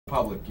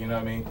public. You know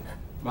what I mean?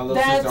 My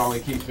little sister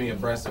always keeps me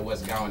abreast of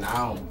what's going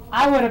on.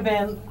 I would have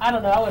been, I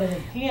don't know, I would have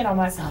been peeing on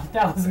myself if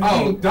that was me.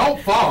 Oh, don't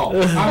fall.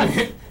 I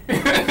mean,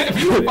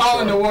 if you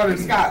fall in the water,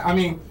 Scott, I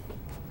mean,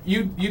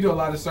 you do a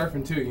lot of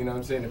surfing too, you know what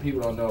I'm saying? And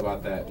people don't know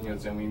about that, you know what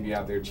I'm saying, when you be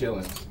out there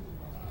chilling.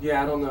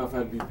 Yeah, I don't know if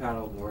I'd be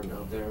paddleboarding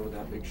out there with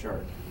that big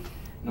shark.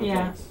 No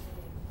thanks.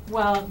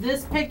 Well,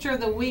 this picture of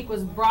the week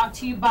was brought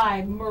to you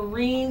by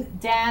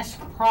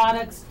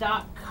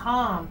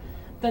marine-products.com,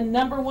 the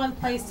 #1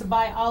 place to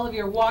buy all of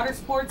your water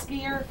sports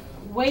gear,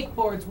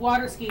 wakeboards,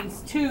 water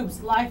skis,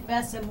 tubes, life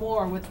vests, and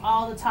more with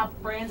all the top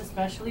brands,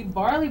 especially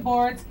Barley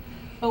boards.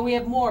 But we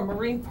have more.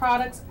 Marine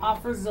Products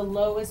offers the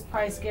lowest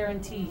price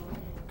guarantee.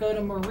 Go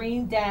to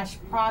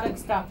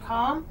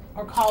marine-products.com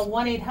or call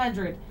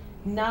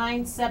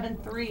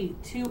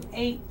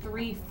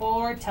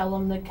 1-800-973-2834. Tell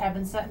them the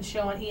Kevin Sutton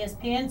Show on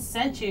ESPN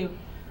sent you.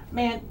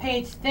 Man,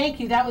 Paige, thank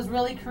you. That was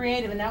really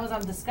creative, and that was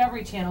on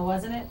Discovery Channel,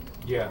 wasn't it?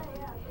 Yeah.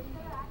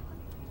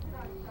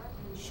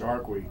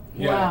 Shark Week.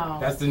 Yeah, wow.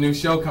 That's the new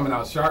show coming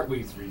out. Shark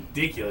Week's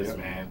ridiculous,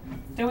 man.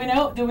 Do we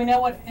know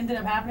what ended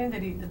up happening?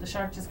 Did the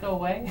shark just go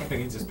away? I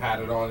think he just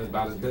paddled on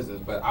about his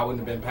business, but I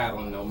wouldn't have been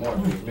paddling no more if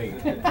it was me.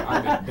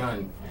 I'd been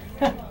done.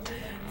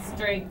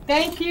 Straight.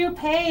 Thank you,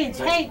 Paige.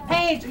 Hey,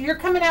 Paige, you're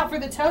coming out for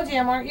the Toe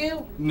Jam, aren't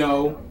you?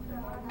 No.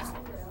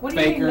 What do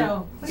you mean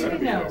no? What do you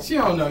mean no? She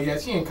don't know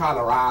yet. She in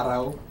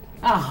Colorado.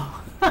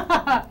 Oh.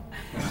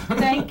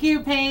 Thank you,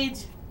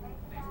 Paige.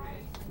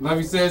 Love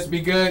you, sis.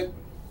 Be good.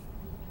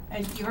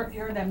 And you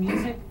heard that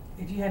music?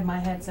 If you had my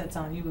headsets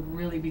on, you would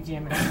really be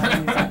jamming to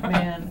that music,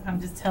 man.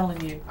 I'm just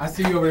telling you. I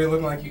see you over there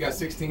looking like you got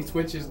 16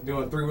 switches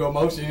doing 3-wheel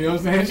motion. You know what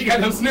I'm saying? She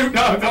got them Snoop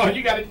Dogs on.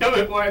 You got to do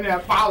it for in there.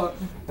 Follow.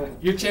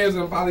 Your chair's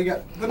gonna probably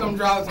put them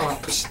drops on.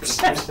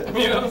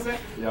 You know what I'm saying?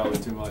 Yeah, it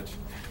was too much.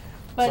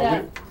 But go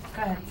ahead.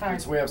 Sorry.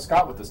 So we have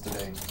Scott with us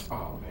today.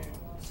 Oh man.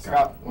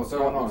 Scott, what's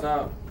going on? What's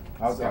up?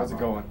 How's it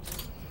going?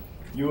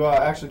 You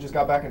actually just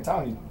got back in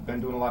town. You been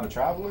doing a lot of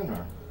traveling,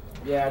 or?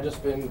 Yeah, I've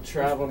just been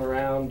traveling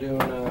around doing.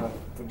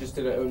 We just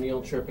did an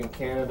O'Neill trip in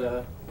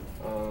Canada.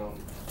 A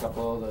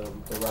couple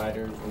of the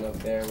riders went up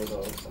there with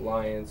the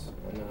Alliance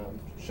and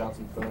shot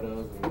some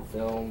photos and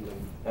filmed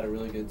and had a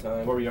really good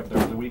time. Where were you up there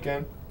for the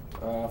weekend?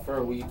 For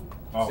a week,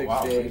 oh, 6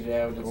 wow. days.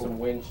 Yeah, we did some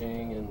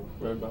winching and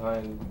rode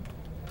behind,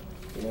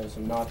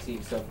 some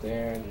Nazis up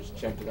there and just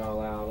checked it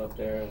all out up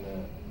there, and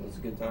it was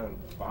a good time.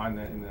 Behind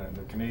in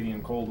the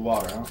Canadian cold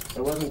water, huh?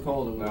 It wasn't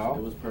cold. It was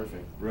No?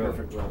 perfect. Really?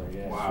 Perfect weather.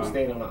 Yeah. Wow. We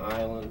stayed on an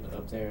island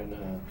up there in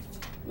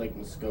Lake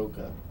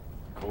Muskoka.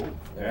 Cool.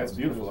 Yeah, it's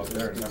beautiful up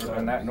there. Never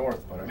been that north,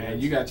 but man,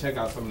 you gotta check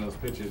out some of those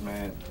pictures,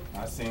 man.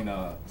 I seen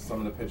some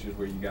of the pictures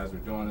where you guys were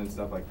doing and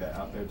stuff like that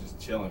out there, just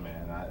chilling,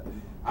 man.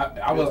 I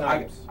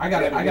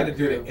gotta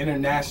do the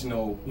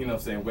international,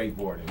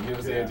 wakeboarding. You know what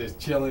I'm saying? Just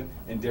chilling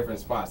in different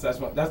spots. That's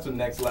the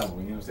next level.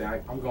 You know what I'm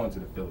saying? I'm going to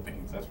the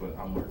Philippines. That's what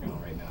I'm working on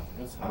right now.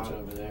 It's hot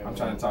over there. I'm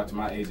trying to talk to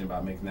my agent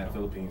about making that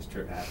Philippines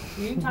trip happen.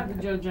 You can talk to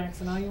Joe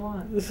Jackson all you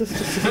want.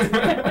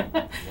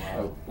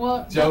 Wow.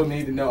 Well, Joe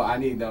need to know I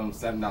need them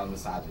 $7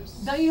 massages.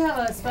 Don't you have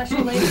a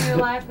special lady in your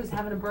life who's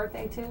having a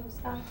birthday too,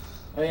 Scott?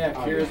 Oh yeah,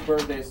 Kira's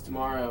birthday's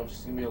tomorrow.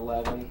 She's gonna be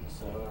 11.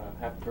 So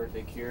happy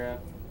birthday, Kira.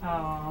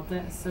 Oh,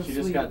 that's so sweet. She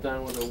just got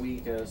done with a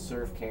week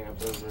surf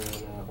camp over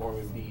in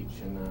Ormond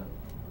Beach, and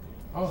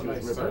she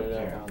was ripping it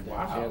up out there.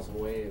 Wow. She had some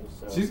waves.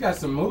 So. She's got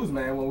some moves,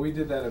 man. When we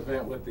did that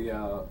event with the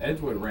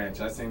Edgewood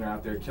Ranch, I seen her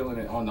out there killing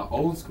it on the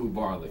old school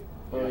barley.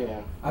 Oh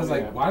yeah. I was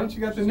like, why don't you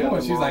got the new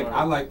one? She's like,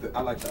 I like the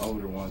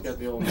older ones. She's got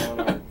the old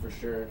Monarch for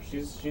sure.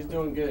 She's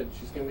doing good.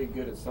 She's gonna be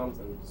good at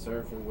something,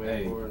 surfing,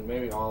 wakeboarding,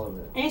 maybe all of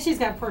it. And she's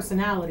got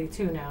personality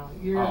too now.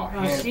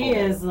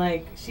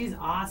 She's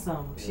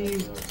awesome.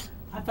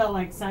 I felt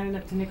like signing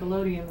up to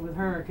Nickelodeon with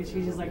her because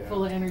she's just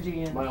full of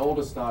energy. And my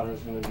oldest daughter is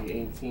going to be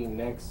 18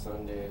 next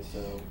Sunday, so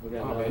we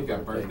got you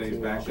got birthdays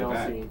back to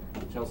back.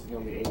 Chelsea's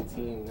going to be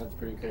 18. That's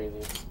pretty crazy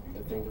to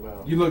think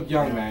about. You look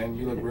young, man.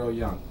 You look real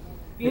young.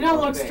 You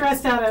don't look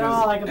stressed out at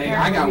all like a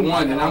parent. I got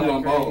one, and I'm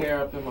going bold.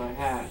 Hair up in my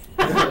hat.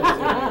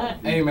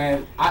 Hey,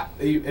 man,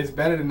 it's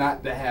better than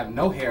not to have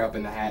no hair up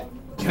in the hat.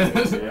 You know what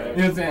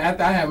I'm saying?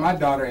 After I had my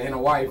daughter and a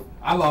wife,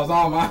 I lost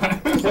all mine.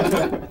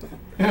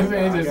 I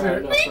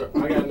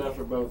got enough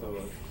for both of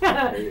us.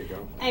 There you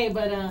go. Hey,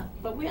 but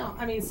we all,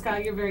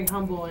 Scott, you're very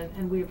humble,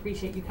 and we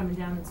appreciate you coming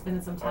down and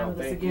spending some time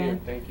with us again.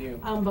 Thank you.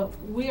 But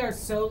we are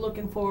so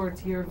looking forward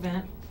to your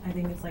event. I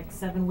think it's like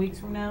 7 weeks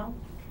from now.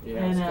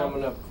 Yeah, it's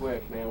coming up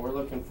quick, man. We're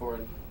looking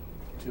forward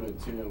to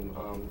it too.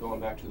 Going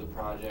back to the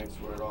projects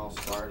where it all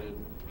started.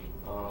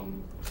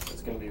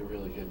 It's going to be a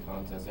really good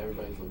contest.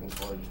 Everybody's looking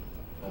forward to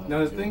Now,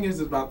 the thing is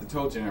about the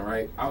Toe Jam,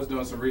 right? I was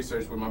doing some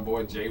research with my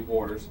boy Jay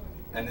Waters.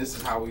 And this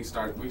is how we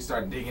started. We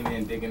started digging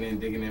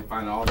in,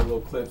 finding all the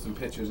little clips and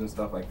pictures and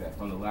stuff like that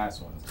from the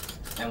last ones.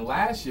 And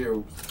last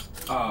year's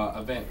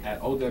event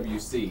at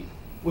OWC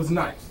was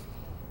nice.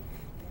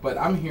 But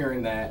I'm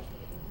hearing that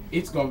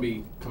it's gonna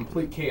be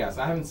complete chaos.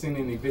 I haven't seen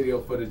any video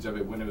footage of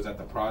it when it was at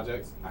the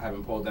projects. I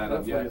haven't pulled that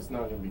up yet. It's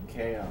not gonna be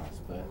chaos,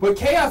 But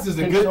chaos is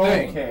a good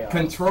thing. Chaos.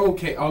 Control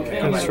chaos. Okay,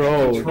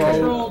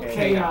 Control chaos.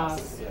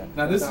 chaos. Yeah.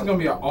 Now this is gonna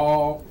be an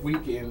all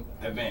weekend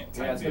event.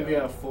 Yeah, it's gonna be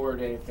a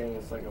 4-day thing.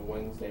 It's like a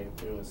Wednesday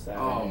through a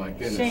Saturday. Oh my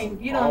goodness. Shane,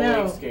 you don't All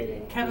know. week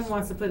skating. Kevin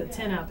wants to put a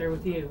tent out there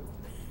with you.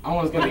 I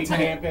want to Gonna get be a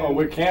tent. camping. Oh,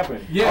 we're camping.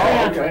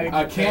 Yeah, Oh, okay.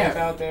 a camp.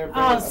 out there.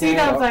 Oh, see,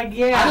 I was like, I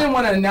yeah. didn't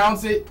want to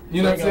announce it.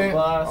 You know what I'm saying?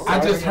 I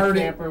just heard it.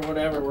 Camper,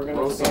 whatever. We're gonna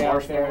Roll stay some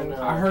out there and.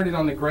 I heard it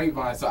on the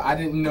grapevine, so I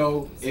didn't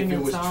know if Singing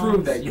it was songs.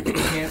 true that you could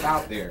camp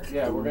out there.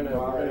 Yeah, we're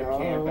gonna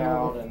camp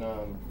out and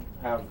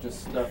have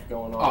just stuff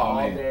going on all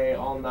man. day,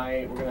 all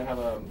night. We're gonna have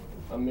a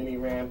mini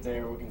ramp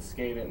there where we can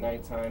skate at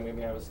nighttime.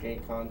 Maybe have a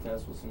skate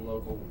contest with some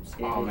local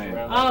skaters man.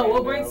 around. Oh, the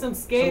we'll bando. bring some Some of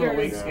skaters. the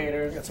wake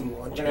skaters. Got some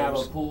We're lunch gonna have a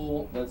chairs.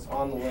 pool that's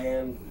on the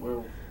land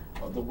where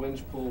the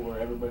winch pool where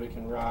everybody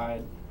can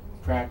ride,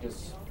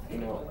 practice. You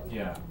know,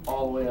 Yeah.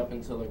 all the way up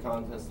until the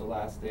contest, the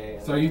last day.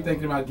 And So are you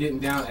thinking about getting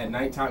down at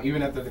nighttime,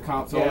 even after the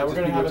comp? yeah, we're just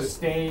gonna people have a just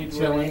stage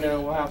where chilling? you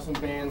know we'll have some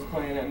bands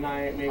playing at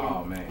night. Maybe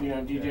Oh, man. you know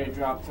DJ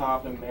Drop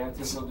Top and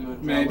Mantis will do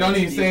it. Man, don't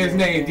even say his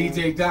name,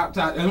 DJ Top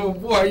Top. Oh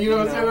boy, you know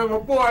what I'm saying? Oh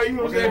boy, you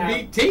know what I'm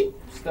saying? BT.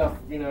 Stuff,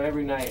 you know,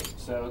 every night.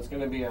 So it's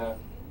gonna be a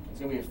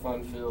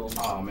fun filled.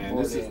 Oh man,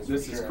 this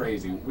is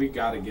crazy. We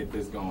gotta get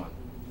this going.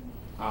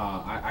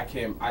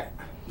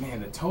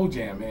 Man, the toe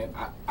jam, man.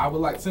 I would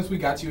like, since we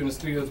got you in the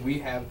studios, we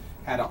have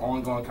had an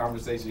ongoing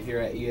conversation here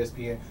at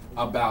ESPN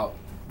about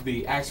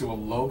the actual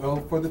logo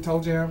for the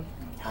toe jam.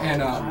 And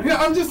yeah,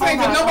 I'm just saying,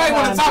 because nobody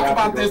want to talk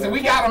about this, and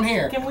we got him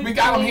here. We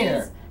got him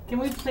here. Can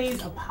we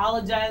please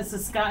apologize to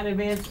Scott in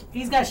advance?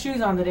 He's got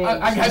shoes on today.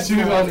 I got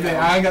shoes on today.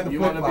 I ain't got the You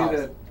flip want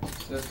to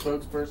flops. be the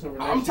spokesperson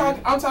for I'm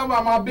talking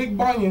about my big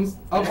bunions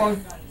up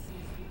on.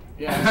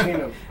 Yeah, I've seen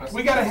them.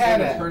 We gotta have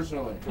that.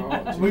 Personally.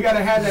 We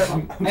gotta have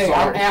that. Hey,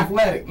 I'm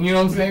athletic. You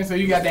know what I'm saying? So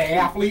you got that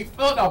athlete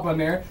foot up on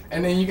there,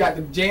 and then you got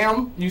the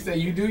jam. You say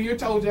you do your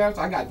toe jam.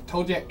 So I got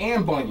toe jam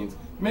and bunions.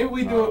 Maybe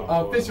we do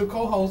an official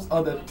co-host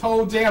of the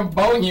Toe Jam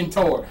Bunion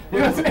Tour. You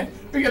know what I'm saying?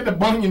 We got the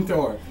Bunion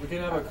Tour. We can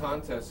have a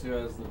contest who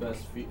has the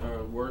best feet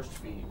or worst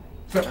feet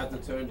at the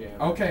toe jam.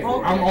 Okay,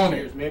 Oh, I'm on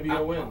Cheers. it. Maybe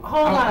you'll win.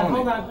 Hold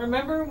on.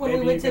 Remember when Maybe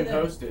we you went to can the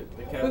host it.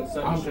 The Kevin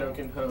Sutton Show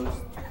can host.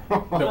 The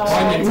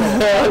Bunion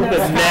Tour.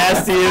 The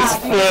nastiest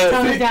foot.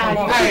 Tone it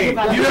down. Hey, you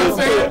know what I'm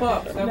saying?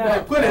 No.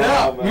 Hey, put it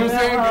up. You know what I'm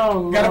saying?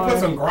 Oh, Gotta put Lord.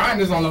 some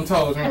grinders on them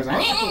toes. You know what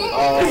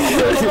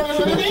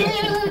I'm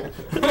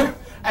saying?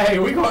 Hey,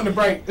 we going to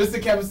break. This is the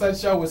Kevin Sutton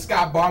Show with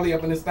Scott Barley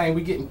up in this thing.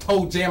 We getting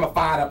toe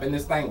jamified up in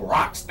this thing,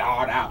 rock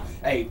starred out.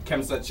 Hey,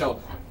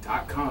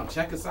 KevinSuttonShow.com.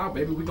 Check us out,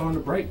 baby. We going to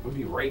break. We'll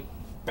be right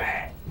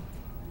back.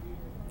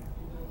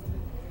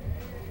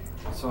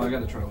 So I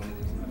gotta try one of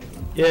these.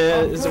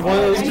 Yeah, is it one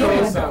of those These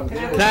toys? sound good.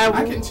 Can I have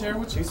I can share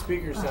with you. These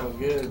speakers sound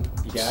good.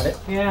 You got it?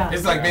 Yeah.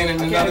 It's like being in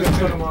I can't another even put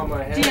them studio. on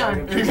my head.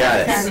 Dion. You got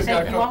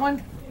it. You want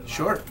one?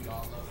 Sure.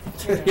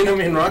 You know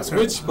me and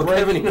Rockstar. Well,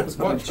 Kevin, he knows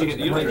what.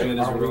 You like it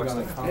as a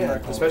Rockstar. Yeah,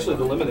 especially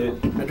the limited.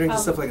 I drink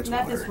this stuff like it's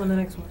Not water. this one, the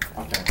next one.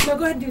 Okay. No,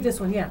 go ahead and do this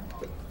one, yeah.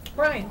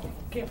 Brian,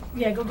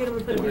 yeah, go get him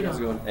and put a beat How's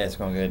it on. going? Yeah, it's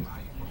going good.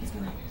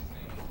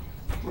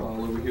 We're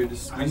all over here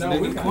just squeezing know,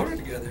 in we the got corner it.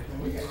 together.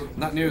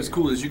 Not near as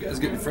cool as you guys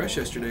getting fresh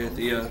yesterday at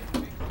the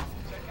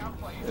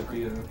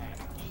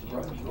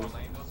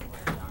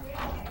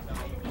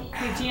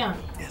Hey, Gian,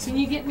 can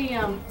you get me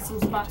some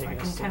spots where I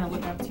can kind of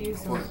look up to you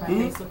so my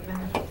face look better?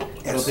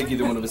 I don't think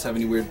either one of us have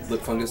any weird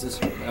lip funguses.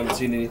 I haven't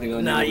seen anything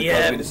on Not you that would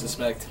yet. cause me to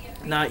suspect.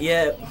 Not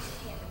yet.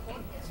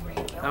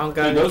 I don't got Dude,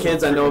 any those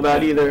kids are I know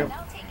about either.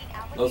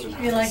 Those are.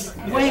 You're like,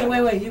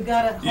 wait, you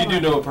gotta. You hold do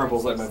on. know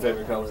purple's like my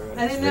favorite color, right?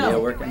 I didn't Video know.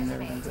 working and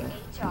everything.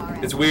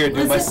 It's weird,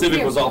 dude. My Listen, Civic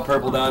here. was all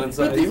purple down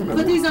inside.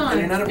 Put these on,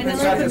 and then let's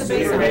put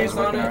the bass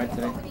on.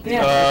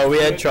 Yeah. We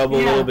had trouble,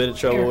 a Yeah. little bit of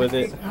trouble Here. with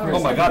it. Oh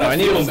my god, I I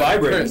need feel them them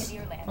vibrate. Chris,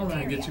 Hold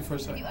on. get you for a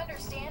second.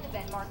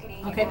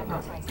 Okay,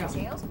 go.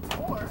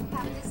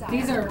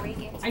 These are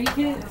you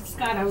kidding?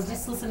 Scott, I was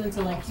just listening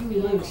to like Huey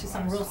Lewis, just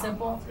something real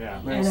simple. Yeah.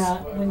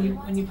 And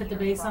when you put the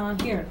bass on,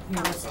 here,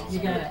 you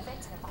got it.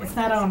 It's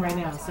not on right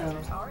now, so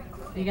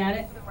you got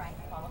it?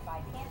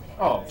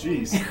 Oh,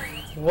 jeez.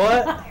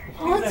 What?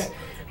 What?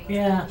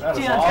 Yeah. That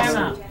is Gian, awesome.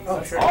 time out. Oh,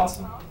 that's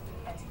awesome.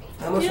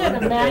 You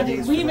had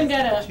imagine. We even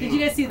got a. Did you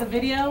guys see the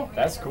video?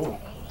 That's cool.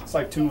 It's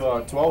like two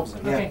 12s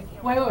in there. Okay.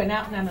 Wait.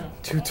 No.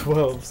 2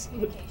 12s.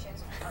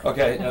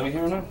 Okay, let me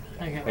hear now.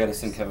 I Okay. gotta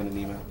send Kevin an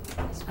email.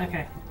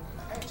 Okay.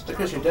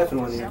 Because you're deaf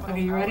in one ear.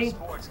 Okay, you ready?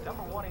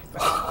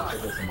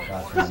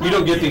 You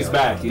don't get these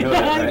back, you know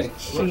that, right?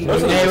 Jeez.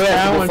 Those are the Hey, most wait,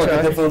 I comfortable wanna fucking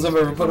try. headphones I've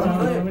ever put Let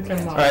on. me turn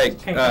them on. Alright,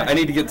 Okay, fine. I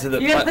need to get to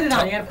the. You gotta put it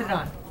on. You gotta put it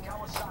on.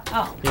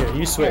 Oh. Here,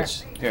 you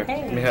switch. Here,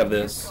 Hey. let me have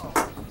this.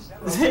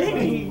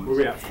 Hey. Where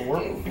we at, 4?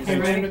 Okay,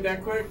 ready? it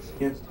that quick?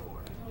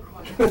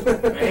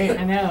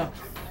 I know.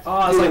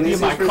 Oh, it's like in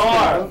my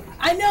car.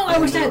 I know. I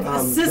wish I had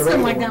a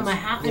system like that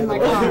in my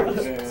car.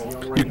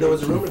 There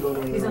was a rumor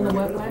going He's on the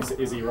website.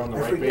 Is he on the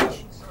right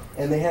page?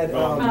 And they had, they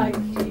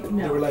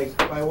no. were like,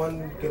 buy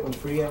one, get one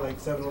free at like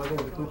 7-Eleven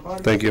with a coupon.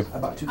 Thank you. I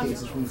bought 2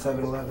 cases from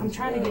 7-Eleven. I'm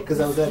trying to get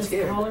because I was that this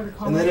scared. caller to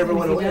call And then in,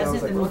 everyone if he away. I does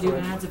was it, like, then we'll do oh,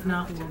 ads. If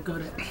not,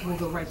 we'll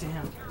go right to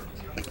him.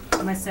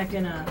 My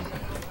second,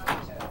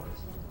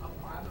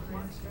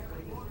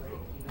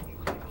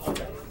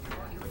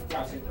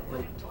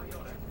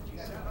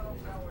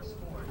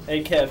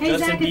 Hey Kev, Hey, Justin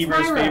Zach, it's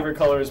Bieber's Myra. favorite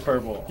color is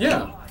purple.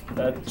 Yeah.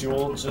 That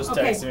Jewel just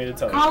okay, texted me to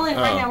tell you. call in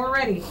right Oh. now. We're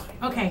ready.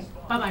 Okay,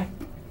 bye-bye.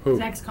 Who?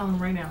 Zach's calling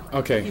right now.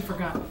 Okay. He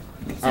forgot. So All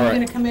you're right.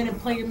 gonna come in and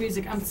play your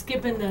music. I'm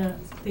skipping the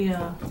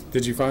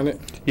Did you find it?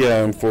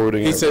 Yeah, I'm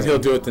forwarding He it. said he'll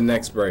do it the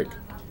next break.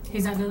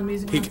 he's not doing the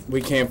music now?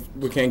 We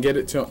can't get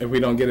it to him if we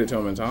don't get it to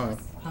him in time.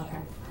 Okay.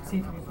 See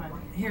if we can find it.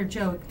 Here,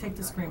 Joe, take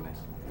the screen back.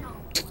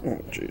 Oh,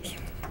 jeez.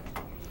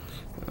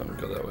 I'm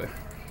gonna go that way.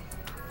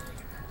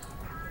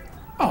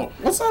 Oh,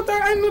 what's up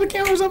there? I didn't know the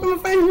camera was up in the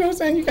face. You know what I'm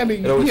saying? You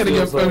gotta always give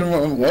feels like-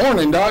 a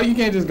warning, dog. You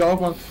can't just go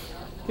up on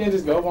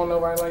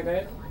nobody like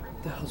that.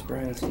 What the hell's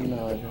Brian's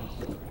email address?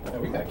 Yeah,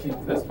 we gotta keep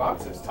this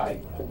box is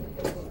tight.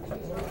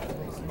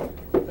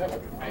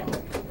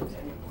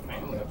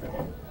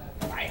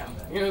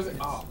 You know what I'm saying?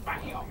 Oh, bam.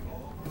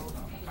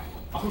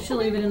 We should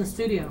leave it in the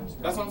studio.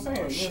 That's what I'm saying.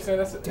 You know what I'm saying?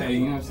 That's it. Hey, you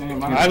know what I'm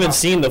saying? I haven't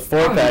seen the I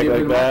 4-pack don't even like get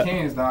rid of my that.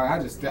 cans, dog.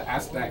 I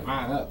stack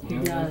mine up. You He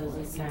know what I'm does.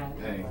 It's sad.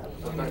 saying? Hey.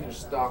 I'm not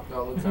just stocked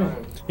all the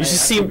time. You should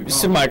Hey, I keep it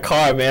see going. my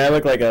car, man. I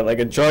look like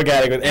a drug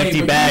addict with Hey, empty but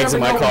you bags in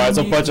never my know car. when It's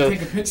a you need bunch to of,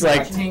 take a picture it's of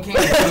like, 10 cans, you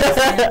know what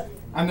I'm saying?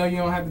 I know you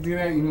don't have to do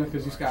that, you know,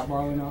 because you Scott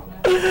Barley now.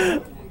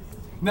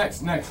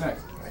 Next. We're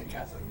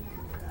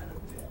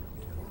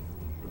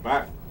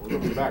back. We're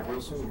gonna be back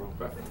real soon,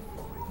 bro.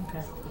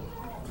 Okay.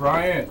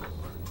 Brian,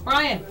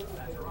 Brian,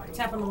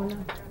 tap on the window.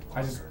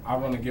 I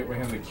want to get with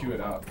him to cue it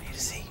up.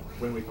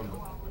 When we come back.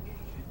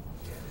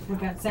 We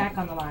got Zach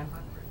on the line.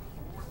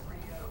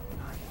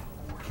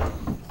 I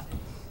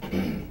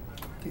think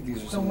these are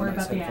Don't some worry of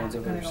the about the nice ad. headphones We're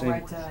I've gonna ever go seen.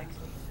 right to.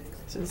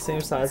 it's the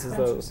same size as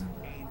those.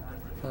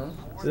 Huh?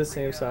 It's the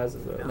same size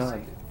as those.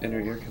 No, inner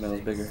ear canal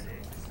is bigger.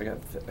 I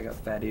got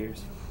fat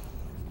ears.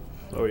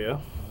 Oh yeah.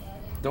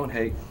 Don't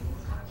hate.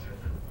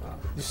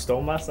 You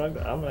stole my song.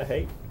 I'm gonna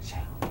hate.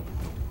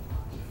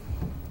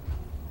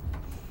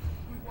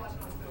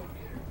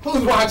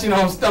 Who's watching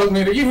on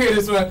Stokemeter? You hear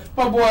this one?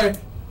 My boy,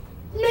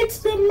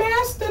 Mixer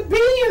Master B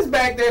is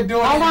back there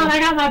doing Hold it. on, I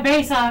got my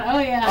bass on. Oh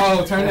yeah.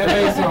 Oh, turn that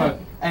bass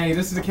on. Hey,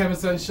 this is the Kevin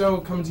Sutton Show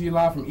coming to you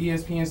live from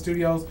ESPN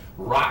Studios,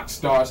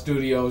 Rockstar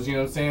Studios. You know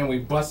what I'm saying? We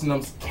busting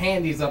them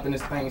candies up in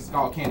this thing,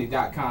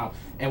 skullcandy.com.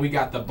 And we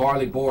got the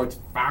Barley Board's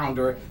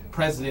founder,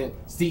 president,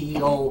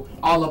 CEO,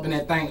 all up in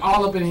that thing,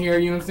 all up in here.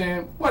 You know what I'm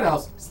saying? What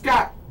else?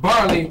 Scott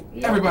Barley.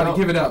 Everybody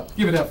give it up.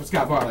 Give it up for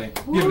Scott Barley.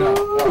 Give it up.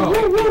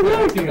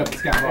 Oh, give it up for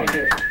Scott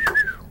Barley.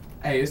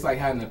 Hey, it's like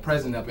having the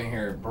president up in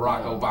here,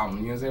 Barack Obama. You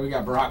know what I'm saying? We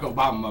got Barack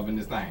Obama up in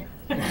this thing.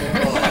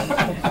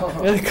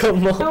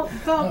 Come on.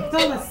 Don't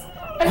listen.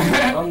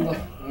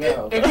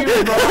 No. If you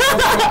were Barack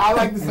Obama, I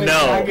like to say,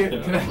 No.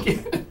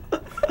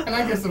 can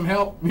I get some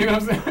help? You know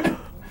what I'm saying?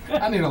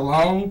 I need a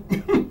loan.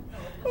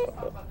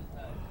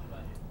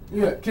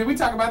 Yeah, can we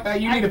talk about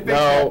that? You need to fix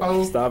that, No,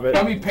 folks. stop it.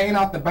 Don't be paying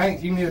off the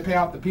banks. You need to pay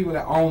off the people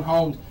that own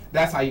homes.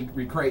 That's how you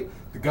recreate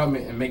the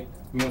government and make,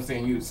 you know what I'm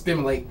saying, you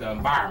stimulate the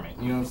environment.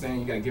 You know what I'm saying?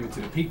 You got to give it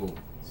to the people.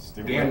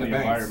 Damn the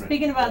banks.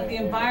 Speaking about the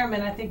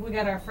environment, I think we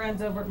got our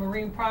friends over at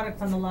Marine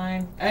Products on the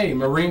line. Hey,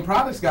 Marine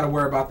Products got to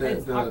worry about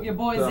It's the your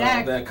boy the,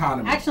 Zach. the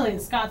economy. Actually,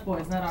 it's Scott's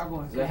boys, not our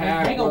boys.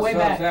 Zach, They go way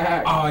what's up, back.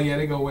 Zach? Oh, yeah,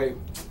 they go way.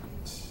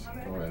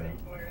 Go ahead.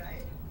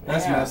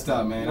 That's Yeah. messed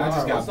up, man. I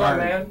just got What's up,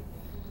 burned. man?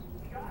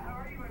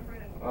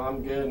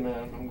 I'm good,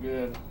 man. I'm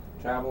good.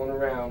 Traveling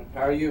around.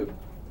 How are you?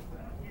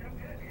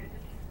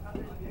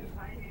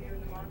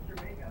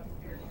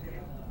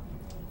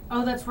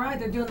 Oh, that's right.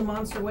 They're doing the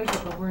Monster Wake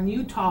Up over in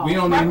Utah. We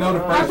don't even know the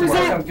first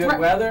Represent- word. Some good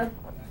weather?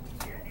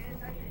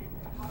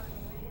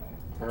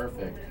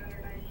 Perfect.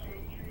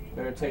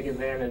 Better take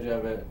advantage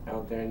of it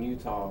out there in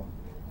Utah.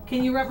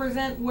 Can you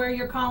represent where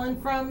you're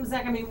calling from,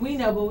 Zach? I mean, we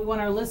know, but we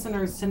want our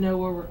listeners to know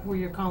where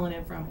you're calling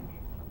in from.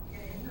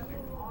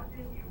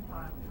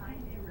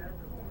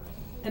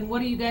 And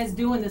what are you guys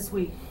doing this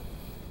week?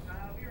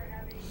 We are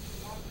having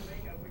Monster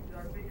Makeup, which is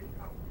our biggest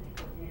competition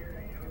of the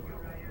year. You know, we go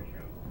around here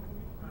from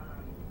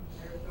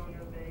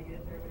Arizona, Vegas,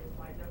 everybody's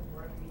lined up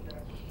for us. We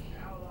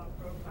Outlaw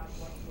Pro Class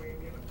One where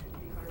we have a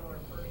 $1,500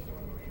 purse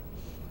going away.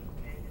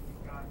 And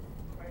we've got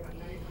probably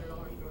about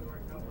 $900 going to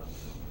our couple.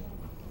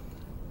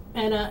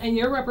 And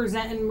you're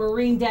representing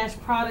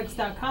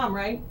marine-products.com,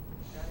 right?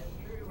 That is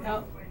true.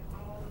 Oh.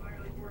 All the minor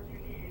league boards you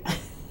need.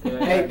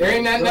 Hey, there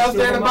ain't nothing else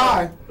there to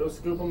buy. Go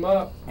scoop them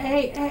up.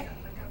 Hey,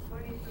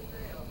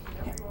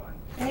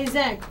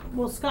 Zach.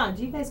 Well, Scott,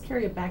 do you guys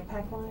carry a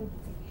backpack line?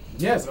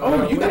 Yes.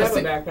 Oh, you we gotta have a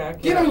sit,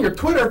 backpack. get on your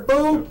Twitter,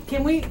 fool.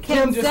 Kim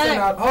just sent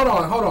out.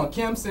 Hold on.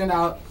 Kim sent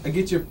out a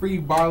get your free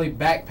barley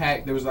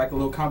backpack. There was like a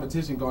little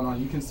competition going on.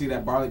 You can see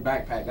that barley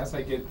backpack. That's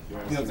like it. You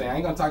know what I'm saying? I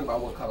ain't gonna talk about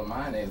what color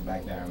mine is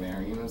back down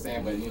there. You know what I'm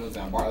saying? But you know what I'm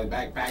saying? Barley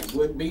backpack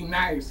would be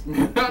nice.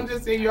 I'm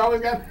just saying. You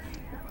always got.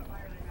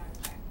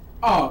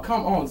 Oh,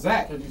 come on,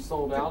 Zach. Because you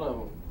sold out of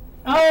them.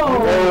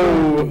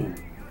 Oh.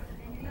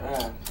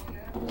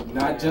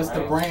 Not just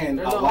a brand,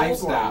 They're a the old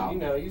lifestyle. ones. You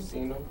know, you've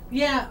seen them.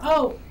 Yeah.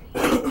 Oh.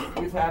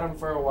 We've had them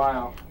for a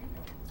while.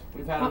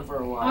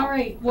 All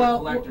right.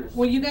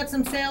 Well, you got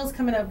some sales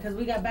coming up because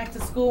we got back to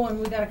school and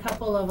we got a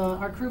couple of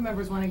our crew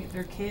members want to get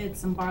their kids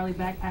some Barley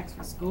backpacks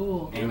for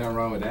school. Ain't nothing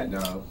wrong with that,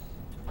 dog.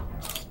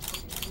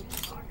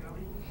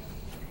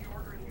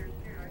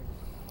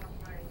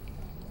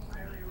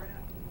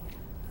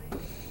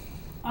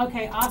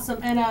 Okay,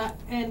 awesome.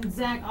 And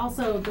Zach,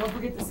 also don't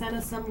forget to send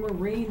us some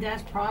Marine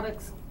Dash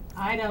Products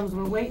items.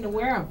 We're waiting to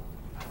wear them.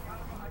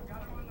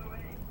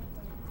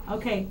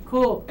 Okay,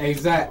 cool. Hey,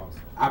 Zach,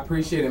 I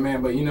appreciate it,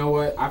 man, but you know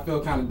what? I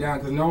feel kind of down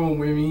because normally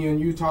when me and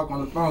you talk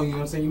on the phone, you know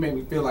what I'm saying, you make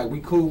me feel like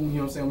we cool, you know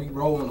what I'm saying, we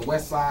roll on the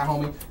west side,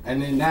 homie,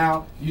 and then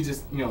now you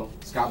just, you know,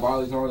 Scott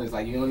Barley's on, it's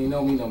like you don't even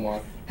know me no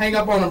more. Hang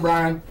up on him,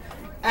 Brian.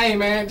 Hey,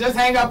 man, just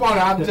hang up on him.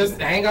 I'll just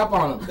hang up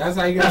on him. That's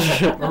how you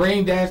get it.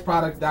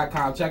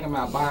 Marine-products.com. Check them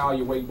out. Buy all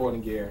your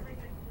wakeboarding gear.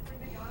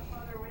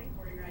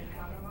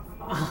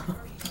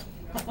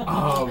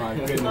 Oh, my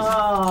goodness.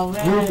 Oh,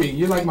 man. Groupie,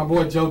 you're like my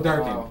boy Joe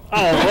Durkin. All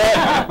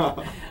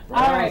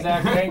right.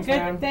 Zach, thanks,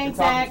 man. Thanks,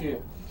 Good talking Zach. to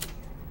you.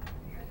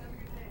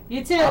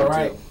 You too. All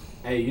right.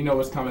 Hey, you know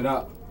what's coming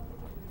up?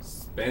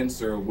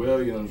 Spencer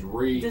Williams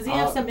re-update. Does he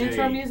have some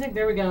intro music?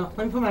 There we go.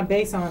 Let me put my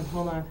bass on.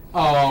 Hold on.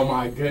 Oh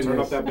my goodness. Turn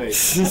up that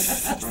bass.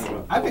 Turn it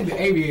up. I think the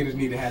Aviators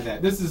need to have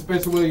that. This is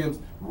Spencer Williams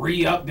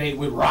re-update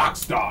with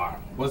Rockstar.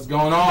 What's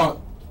going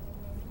on?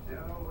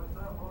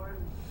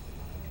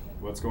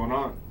 What's going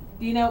on?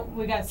 You know,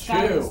 we got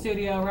Scott in the Chew.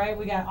 studio, right?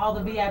 We got all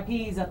the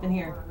VIPs up in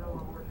here.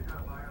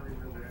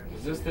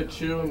 Is this the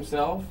Chew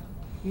himself?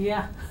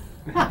 Yeah.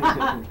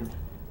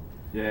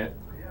 Yeah.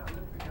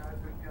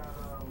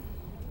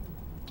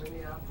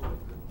 Minneapolis,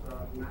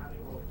 it's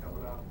Nationals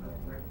coming up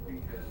next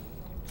weekend.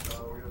 So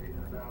we're going to be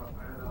heading out.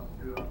 I head up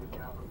to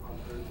Minneapolis on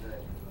Thursday.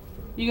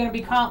 You're gonna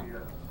be calm. Be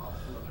an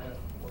awesome event.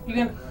 You're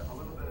gonna. A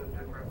little bit of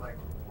different like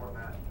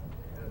format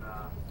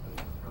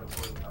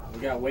and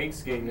We got wake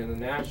skating in the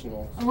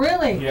Nationals.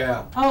 Really?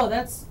 Yeah. Oh,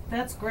 that's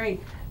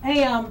great.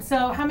 Hey,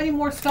 so how many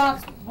more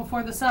stops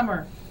before the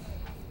summer?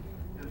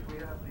 just we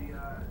have the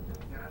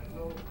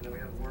Nationals, and then we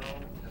have World,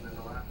 and then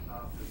the last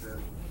stop is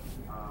in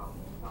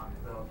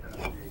Knoxville,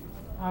 Tennessee.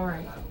 All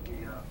right. That's the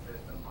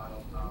fifth and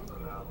final stop of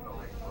the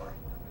Lake Shore.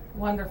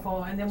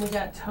 Wonderful. And then we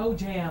got Toe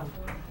Jam,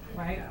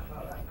 right?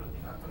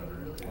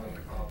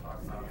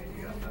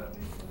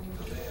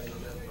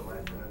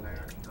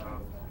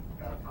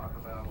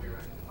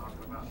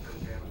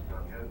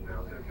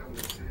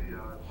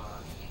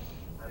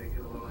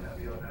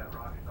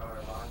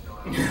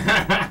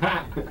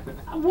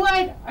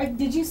 What?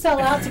 Did you sell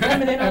out to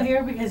coming in on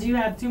here because you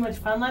had too much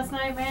fun last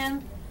night,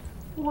 man?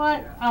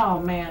 What? Oh,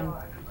 man.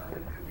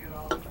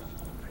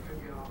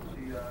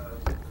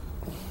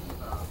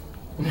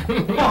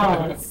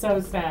 Oh, it's so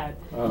sad.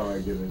 Oh my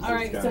goodness. All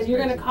right, so you're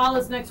going to call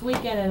us next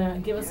weekend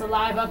and give us a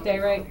live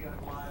update, right?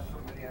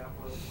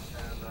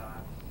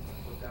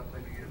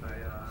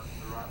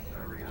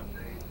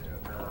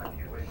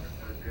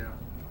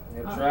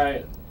 That's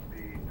right.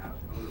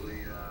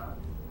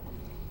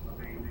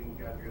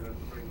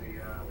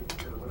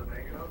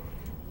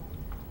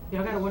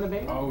 Y'all got a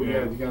Winnebago? Oh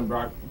yeah, you're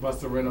gonna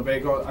bust a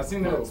Winnebago. I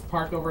seen that it's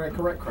parked over at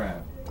Correct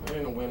Crab. You're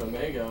in a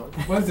Winnebago.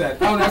 What's that?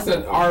 Oh, that's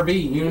an RV.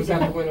 You know You what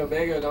got a I'm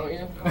Winnebago, don't you?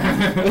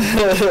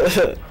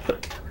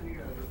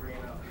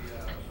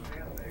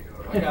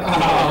 saying?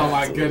 Oh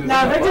my goodness.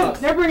 No,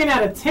 they're bringing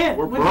out a tent.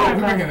 We're What are you talking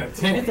broke. about? Bringing a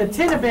tent. It's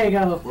a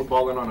Tinnebago. We're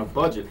balling on a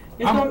budget.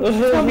 It's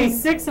gonna be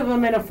 6 of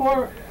them in a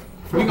 4.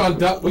 We gonna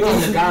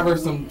MacGyver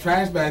some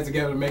trash bags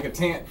together to make a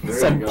tent. There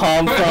Some you go.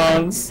 pom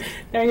poms.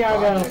 There y'all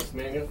go. Projects,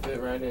 man, you'll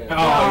fit right in.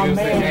 Oh, you man.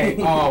 say, hey,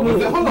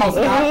 oh, hold on,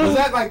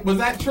 Scott. Was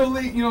that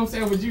truly, you know what I'm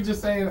saying? Was you just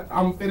saying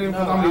I'm fitting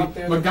because No, I'm out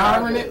there in the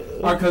MacGyvering project.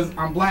 it, or because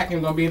I'm black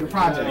and gonna be in the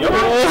project? Yep.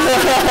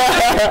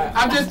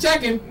 I'm just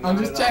checking. I'm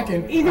just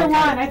checking. Either Okay.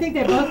 one. I think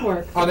they both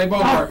work. Oh, they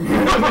both work.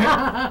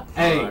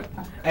 Hey,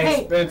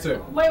 Hey.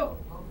 Spencer. Wait. Also,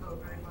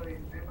 if anybody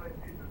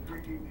sees the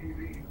 3D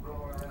TV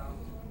roll around,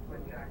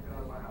 like Jack did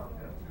at my house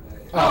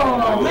yesterday.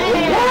 Oh, man.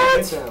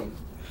 Get them.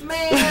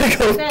 Man,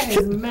 that is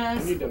You need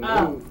messed to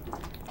up. move.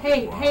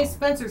 Hey,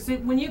 Spencer. So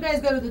when you guys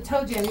go to the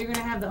Toe Jam, you're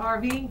gonna have the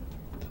RV.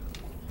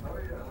 Oh,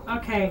 yeah.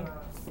 Okay.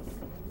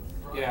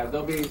 Yeah,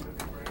 they'll be.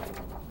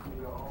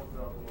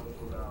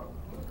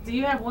 Do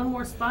you have one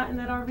more spot in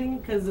that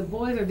RV? Because the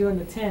boys are doing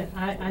the tent.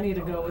 I need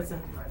to go with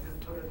them. I just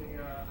put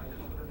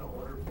in the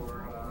order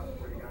for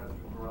you guys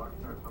for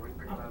Rockstar, so we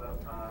pick that up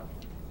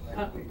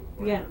next week.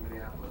 Yeah.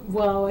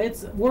 Well,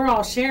 we're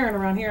all sharing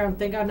around here. I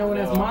think no one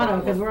has mono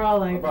because we're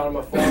all I like. brought them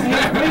a 4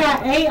 We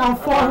got 8 on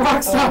 4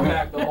 Rockstar.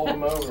 pack to hold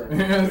them over. You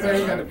know what I'm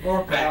saying? You got the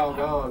 4-pack. All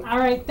gone. All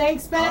right,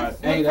 thanks, Spence. All right.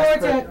 Hey, Look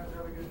that's forward to great.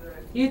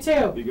 it. You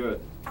too. Be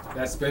good.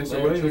 That Spencer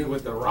Larry Williams True.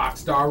 with the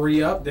Rockstar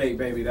re-update,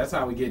 baby. That's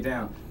how we get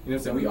down. You know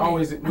what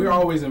I'm saying? We're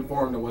always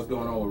informed of what's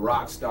going on with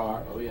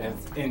Rockstar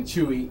and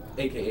Chewy,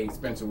 aka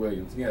Spencer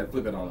Williams. You gotta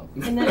flip it on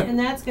him. And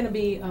that's going to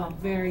be a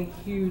very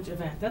huge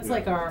event. That's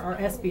like our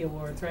ESPY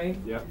Awards, right?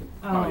 Yep.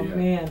 Oh, yeah.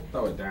 man.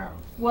 Throw it down.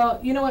 Well,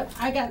 you know what?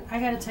 I got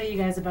to tell you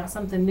guys about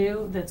something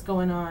new that's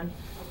going on.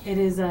 It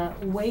is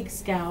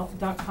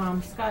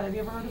wakescout.com. Scott, have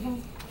you ever heard of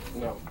them?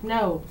 No.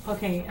 No.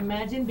 Okay.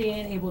 Imagine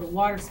being able to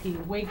water ski,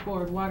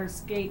 wakeboard, water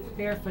skate,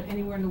 barefoot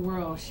anywhere in the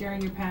world.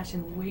 Sharing your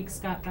passion.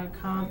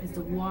 Wakescout.com is the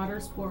water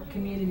sport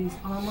community's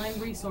online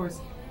resource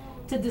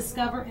to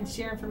discover and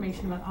share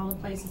information about all the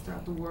places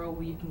throughout the world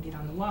where you can get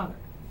on the water.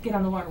 Get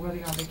on the water, whether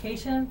you're on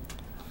vacation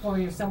or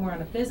you're somewhere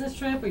on a business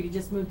trip or you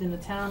just moved into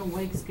town.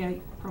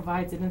 Wakescout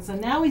provides it. And so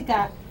now we've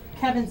got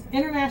Kevin's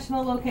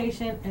international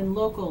location and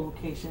local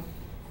location.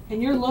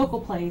 And your local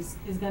place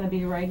is going to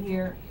be right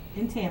here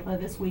in Tampa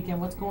this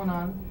weekend. What's going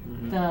on?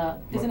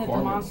 Isn't it the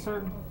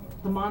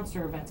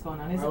monster event's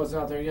going on? I was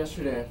out there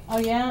yesterday. Oh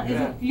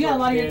yeah? You got a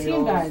lot of your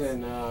team guys.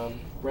 And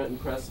Brent and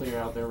Presley are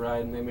out there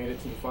riding. They made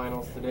it to the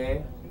finals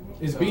today.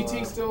 Is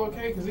BT still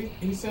okay? Because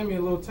he sent me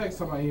a little text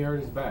talking about he hurt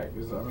his back.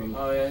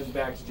 Oh yeah, his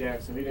back's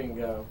jacked, so he didn't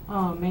go.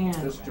 Oh man.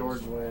 Just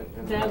George went.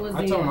 And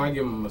I told him I'd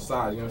give him a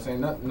massage. You know what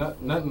I'm saying?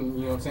 Nothing.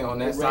 You know what I'm saying on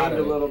that side of it. It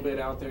rained a little bit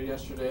out there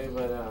yesterday,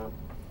 but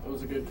it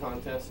was a good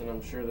contest, and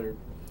I'm sure they're.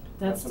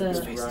 That's the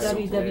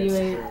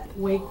WWA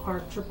Wake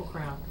Park Triple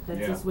Crown.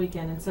 That's this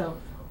weekend. And so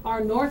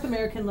our North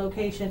American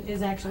location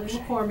is actually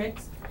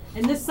McCormick's.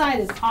 And this site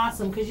is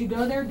awesome because you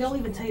go there, they'll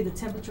even tell you the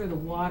temperature of the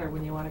water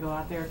when you want to go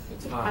out there.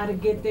 It's hot. How to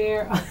get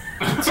there.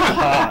 It's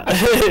hot.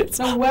 It's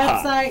the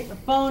website, the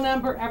phone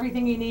number,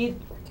 everything you need.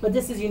 But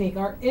this is unique.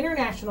 Our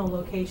international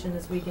location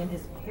this weekend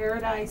is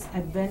Paradise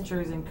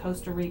Adventures in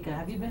Costa Rica.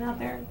 Have you been out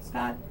there,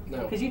 Scott? No.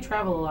 Because you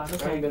travel a lot. I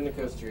haven't been to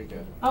Costa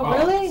Rica. Oh,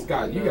 really?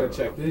 Scott, you gotta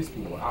check these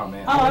people out,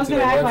 man. Oh, I was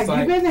gonna act like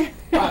you've been there.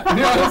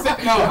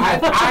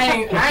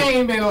 I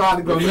ain't been allowed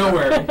to go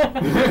nowhere.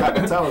 You got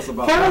to tell us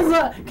about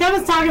that.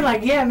 Kevin's talking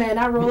like, yeah, man,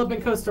 I roll up in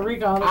Costa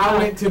Rica all the time. I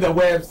went to the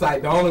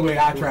website, the only way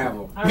I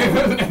travel.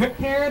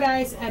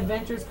 Paradise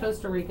Adventures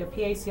Costa Rica,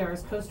 PACR,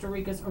 is Costa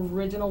Rica's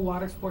original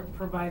water sport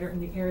provider in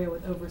the area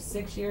with over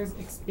 6 years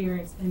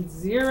experience and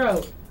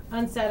 0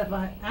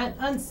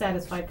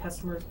 unsatisfied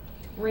customers,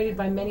 rated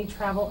by many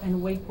travel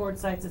and wakeboard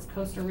sites as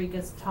Costa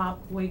Rica's top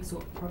wake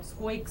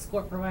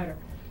sport provider.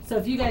 So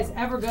if you guys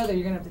ever go there,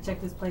 you're going to have to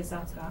check this place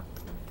out, Scott.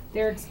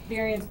 Their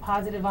experienced,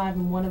 positive vibe,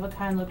 and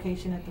one-of-a-kind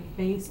location at the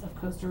base of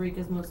Costa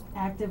Rica's most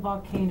active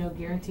volcano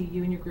guarantee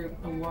you and your group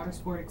a water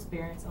sport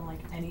experience unlike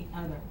any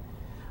other.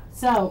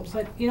 So,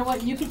 but you know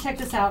what? You can check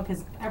this out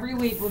because every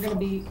week we're going to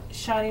be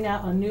shouting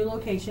out a new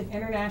location,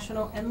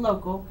 international and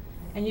local,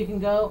 and you can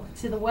go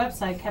to the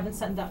website,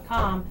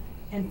 kevinsutton.com,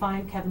 and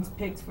find Kevin's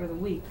picks for the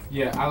week.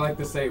 Yeah, I like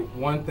to say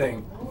one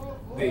thing.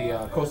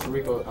 The Costa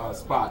Rica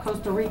spot.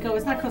 Costa Rica?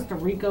 It's not Costa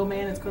Rico,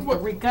 man. It's Costa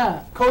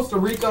Rica. Costa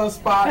Rica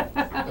spot.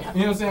 You know what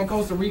I'm saying?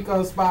 Costa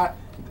Rica spot.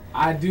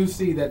 I do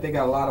see that they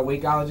got a lot of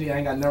wakeology. I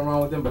ain't got nothing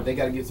wrong with them, but they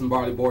got to get some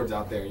barley boards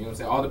out there. You know what I'm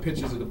saying? All the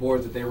pictures of the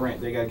boards that they rent,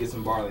 they got to get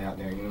some barley out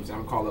there. You know what I'm saying?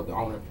 I'm going to call up the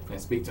owner and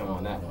speak to him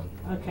on that one.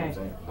 Okay. You know what I'm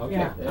saying? Okay.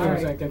 Yeah. You know what I'm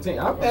saying?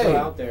 Continue. I'll go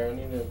out there. I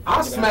need to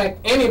I'll smack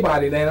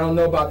anybody that don't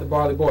know about the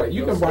barley board.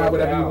 You Go can ride scope it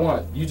whatever you out.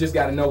 want. You just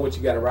got to know what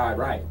you got to ride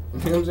right. You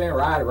know what I'm saying?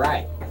 Ride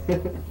right.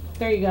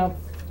 There you go.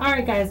 All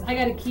right, guys, I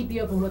got to keep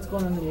you up on what's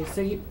going on in the news.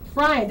 So,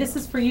 Brian, this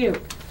is for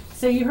you.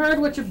 So you heard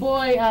what your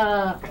boy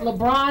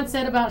LeBron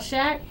said about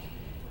Shaq?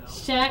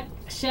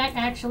 Shaq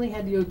actually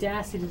had the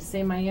audacity to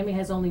say Miami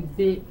has only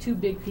two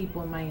big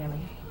people in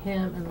Miami,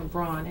 him and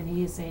LeBron, and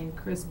he is saying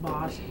Chris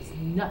Bosh is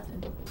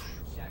nothing.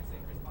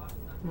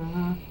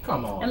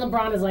 Come on. And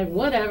LeBron is like,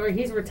 whatever,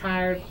 he's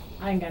retired.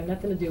 I ain't got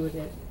nothing to do with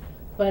it.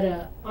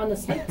 But on the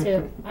slick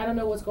tip, I don't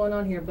know what's going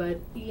on here, but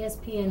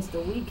ESPN's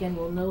The Weekend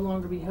will no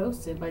longer be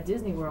hosted by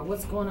Disney World.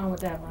 What's going on with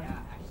that, Brian?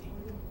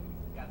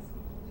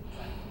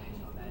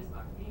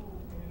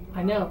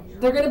 I know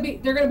they're gonna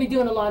be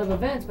doing a lot of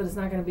events, but it's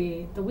not gonna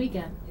be The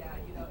Weekend.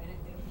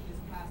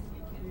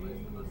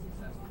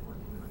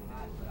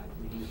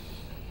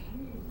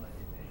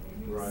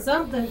 Right.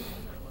 Something.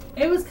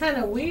 It was kind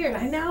of weird.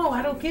 I know.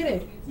 I don't get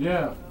it.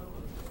 Yeah.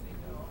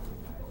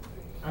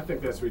 I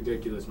think that's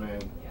ridiculous,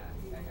 man.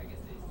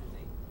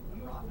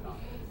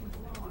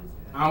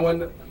 I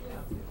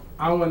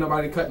don't want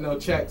nobody cutting no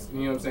checks, you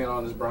know what I'm saying,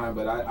 on this, Brian,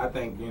 but I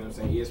think, you know what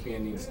I'm saying,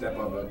 ESPN needs to step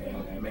up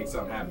and make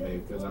something happen,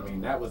 baby, because, I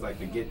mean, that was like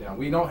the get down.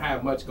 We don't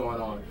have much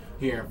going on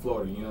here in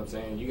Florida, you know what I'm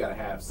saying? You got to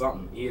have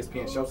something.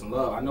 ESPN, show some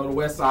love. I know the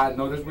West Side, I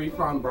know that's where you're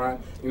from, Brian,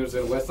 you know what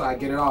I'm saying, West Side,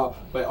 get it all,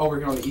 but over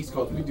here on the East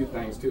Coast, we do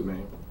things too,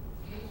 man.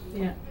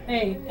 Yeah.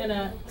 Hey,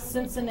 and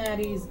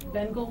Cincinnati's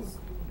Bengals,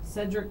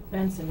 Cedric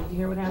Benson, did you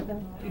hear what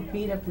happened? He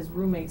beat up his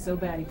roommate so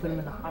bad he put him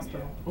in the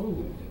hospital.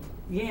 Ooh.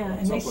 Yeah,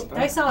 and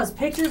I saw his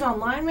pictures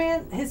online,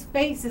 man. His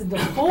face is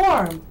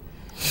deformed.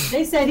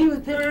 They said he was.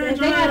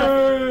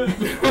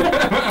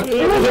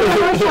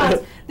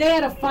 They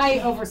had a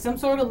fight over some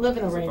sort of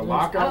living The arrangement.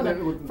 lockout.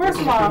 First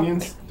of all,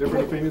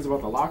 different opinions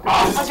about the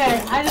lockout.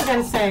 okay, I just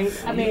gotta say,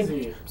 I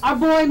mean, our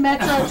boy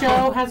Metro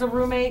Joe has a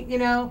roommate. You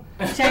know,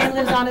 Shane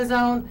lives on his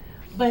own.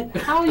 But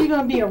how are you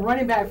gonna be a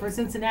running back for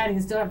Cincinnati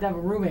and still have to have a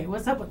roommate?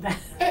 What's up with that?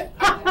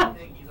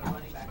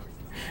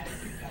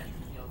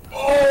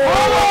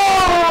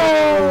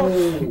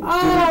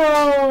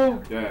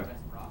 Oh! Yeah,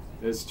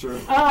 it's true.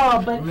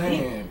 Oh, but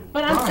Man,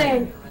 but I'm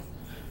saying,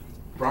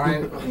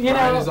 Brian You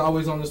Brian know, is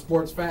always on the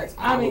sports facts.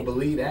 I mean, will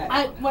believe that.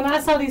 when I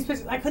saw these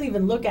pictures, I couldn't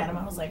even look at them.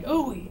 I was like,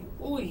 ooh,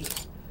 ooh,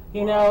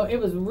 you know, it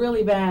was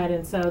really bad.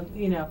 And so,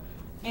 you know,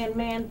 and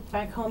man,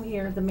 back home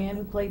here, the man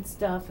who played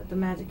stuff at the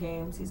Magic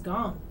games, he's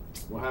gone.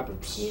 What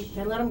happened?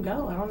 They let him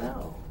go. I don't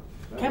know.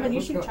 Kevin,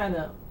 you should try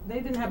to. They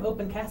didn't have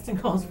open casting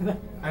calls for that.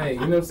 Hey,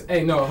 you know what I'm saying?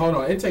 Hey, no, hold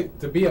on. It take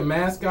to be a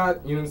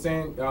mascot, you know what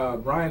I'm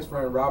saying? Brian's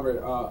friend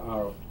Robert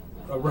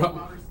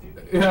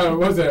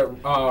what's that?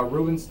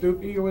 Ruben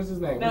Stoopy, or what's his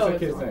name? No, What's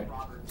that it's kid's name?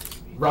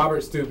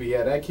 Robert Stoopy,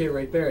 yeah, that kid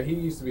right there, he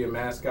used to be a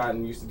mascot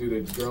and used to do the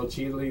girl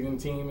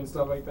cheerleading team and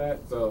stuff like that.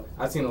 So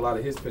I've seen a lot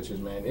of his pictures,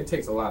 man. It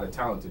takes a lot of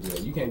talent to do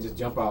it. You can't just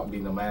jump out and be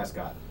no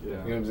mascot. Yeah. You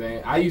know what I'm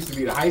saying? I used to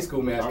be the high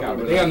school mascot,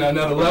 but they that. on another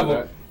I remember level.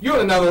 that. You're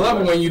on another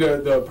level when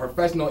you're the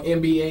professional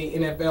NBA,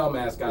 NFL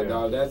mascot, Yeah.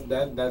 dog. That's you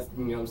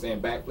know what I'm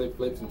saying, backflip,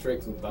 flips and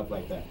tricks and stuff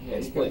like that. Yeah,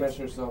 And you can splits. mess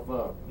yourself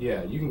up.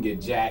 Yeah, you can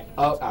get jacked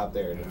up out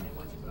there. Yeah.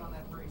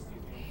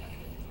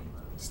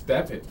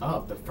 Step it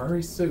up, the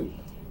furry suit.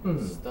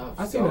 Stuff.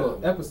 I seen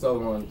an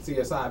episode on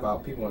CSI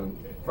about people in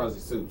fuzzy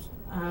suits.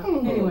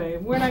 Anyway,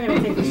 we're not gonna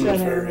take the show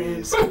there.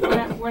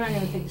 Man. We're not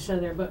gonna take the show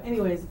there. But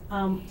anyways,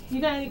 you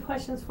got any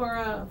questions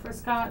for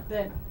Scott?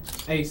 That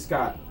Hey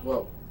Scott,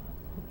 Well,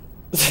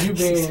 you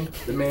being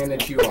the man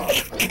that you are,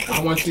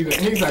 I want you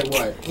to. He's like,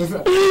 what? What's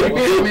up? You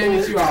being the man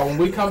that you are. When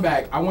we come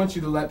back, I want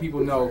you to let people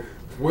know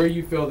where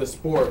you feel the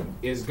sport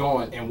is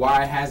going and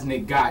why hasn't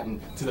it gotten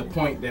to the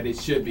point that it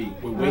should be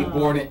with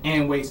wakeboarding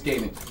and wake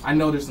skating. I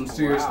know there's some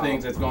serious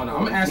things that's going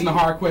on. I'm asking a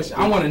hard question.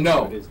 I want to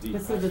know.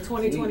 this is the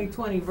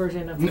 2020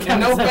 version of.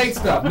 And no fake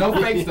stuff. No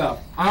fake stuff.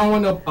 I don't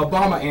want no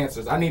Obama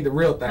answers. I need the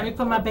real Let me thing.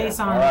 put my bass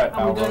on. All right,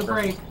 I'm gonna go to Al Roker.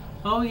 break.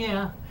 Oh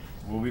yeah.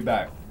 We'll be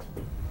back.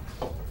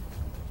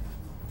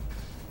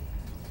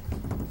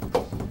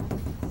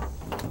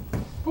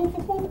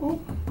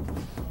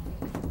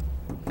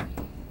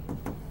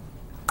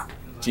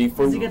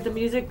 Does he get the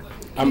music?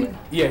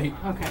 Yeah, he.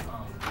 Okay.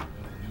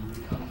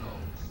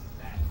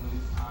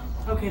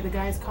 Okay, the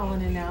guy's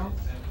calling in now.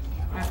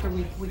 After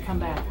we come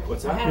back.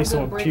 What's I that? had Makes to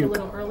someone break puke. a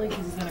little early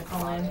because he's gonna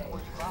call in.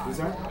 Who's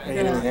that?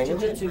 The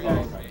jiu-jitsu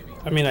guy.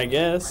 I mean, I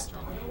guess.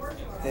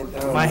 And,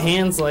 My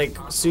hand's like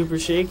super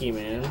shaky,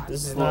 man.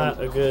 This is not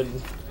a good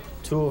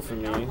tool for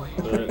me.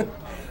 But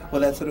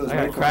well, that's what it was. I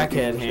got meant for,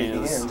 crackhead for shaking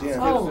hands. Yeah.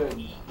 Oh,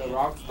 the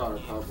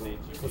Rockstar probably.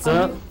 what's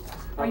up?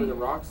 Probably the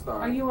Rockstar.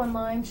 are you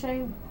online,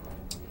 Shane?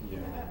 Yeah.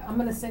 I'm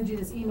gonna send you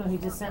this email he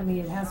just sent me.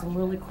 It has some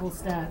really cool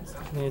stats.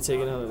 I need to take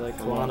another like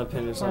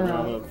Klonopin or For something.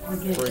 I'm the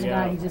gonna freak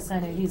guy he out. just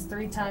sent it. He's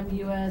 3-time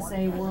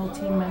USA World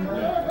Team member.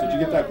 Yeah. Did you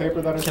get that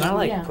paper that I Can I sent?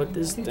 like Yeah, put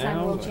this 2-time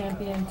down? world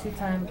champion,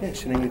 2-time. Yeah,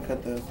 shouldn't even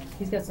cut the.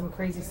 He's got some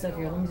crazy stuff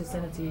here. Let me just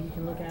send it to you. You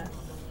can look at.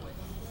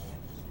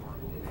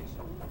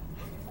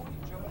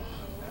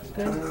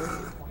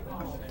 Good.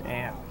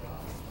 Damn.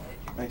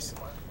 Nice.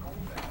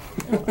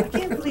 I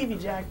can't believe you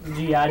jacked the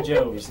G.I.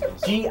 Joes.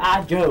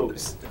 G.I.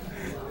 Joes.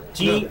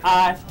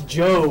 G.I.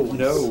 Joes.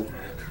 No.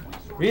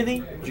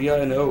 Really?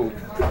 G-I-N-O.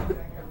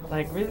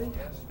 Like, really?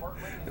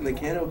 And the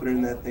can opener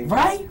in that thing.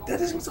 Right? That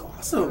is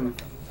awesome.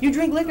 You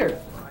drink liquor.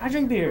 I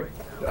drink beer.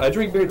 I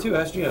drink beer too,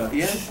 ask Gian.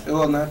 Yeah.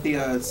 Well, not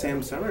the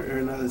Sam Summer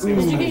or not the Sam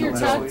Did you Summer get your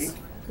last tux? week.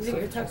 Did you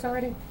get your tux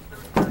already?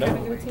 Can I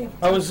give it to you?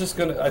 I was just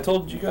gonna, I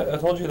told you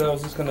that I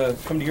was just gonna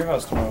come to your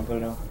house tomorrow and put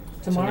it out.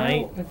 Tomorrow?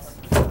 Tonight? It's,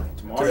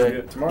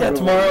 Tomorrow. Tomorrow. Yeah,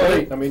 tomorrow.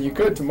 Wait, I mean, you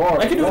could tomorrow.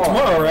 I can do it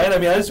tomorrow, right? I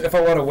mean, if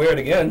I want to wear it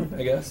again,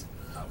 I guess.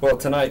 Well,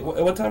 tonight.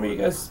 What time are you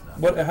guys?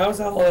 How's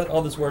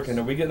all this working?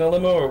 Are we getting a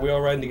limo, or are we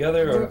all riding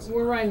together? Or?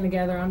 we're riding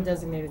together. I'm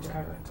designated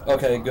driver.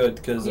 Okay, good.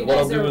 Because You what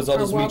I'll guys do is I'll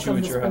just meet you welcome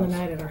at to your spend the house.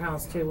 night at our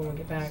house too when we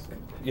get back.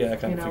 Yeah, I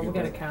kind You of know, we figured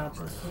got a that. couch.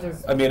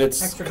 There's I mean,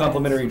 it's extra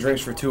complimentary beds.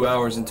 drinks for 2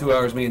 hours. In 2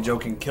 hours, me and Joe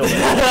can kill it.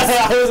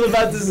 I was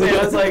about to say,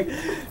 I was like,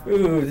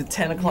 ooh, the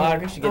 10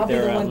 o'clock. I should I'll get be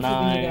there the around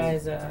one keeping you 9.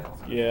 guys.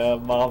 Yeah,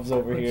 Mom's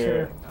over Make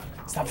here. sure.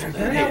 Stop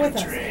drinking. They're not with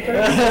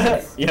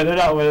us. Yeah, they're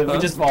not with us. We Huh?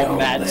 just all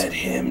match. Let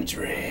him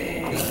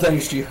drink.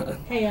 Thanks, Gian.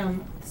 Hey,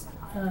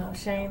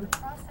 Shane.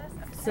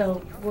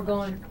 So we're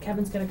going.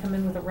 Kevin's gonna come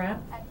in with a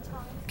rap.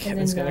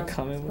 Kevin's and then, gonna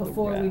come in with a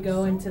before we rap.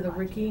 go into the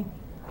Ricky.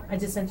 I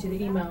just sent you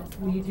the email.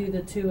 Will you do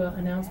the 2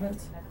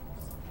 announcements?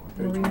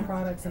 Marine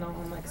products and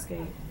on like skate.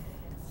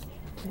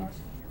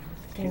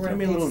 Can you give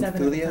me a little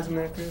enthusiasm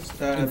there,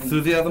 Chris?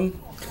 Enthusiasm?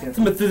 Yeah.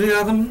 Some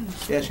enthusiasm?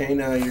 Yeah, Shane,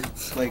 you're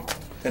like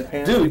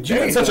deadpan. Dude, you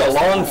There got such go. a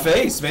long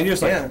face, man. You're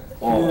just like, Yeah.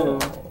 oh.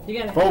 You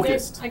gotta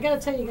Focused. I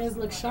gotta tell you, you guys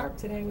look sharp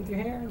today with your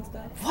hair and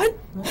stuff. What?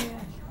 Oh,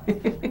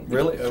 yeah.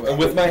 Really?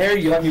 With my hair,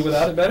 you like me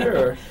without it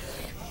better,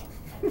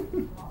 or?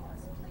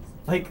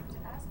 Like,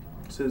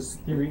 says.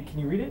 Can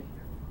you read it?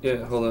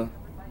 Yeah, hold on.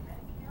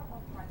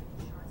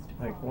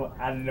 Like what?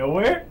 Out of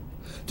nowhere?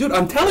 Dude,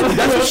 I'm telling you,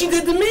 that's what she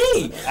did to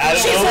me. I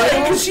don't She know.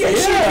 said, because she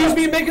accused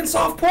me of making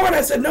soft porn.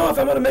 I said, no, if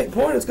I'm going to make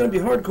porn, it's going to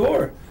be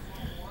hardcore.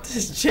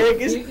 This chick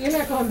is You're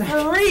not going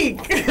back.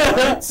 freak. You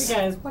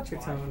guys, watch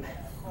your tone.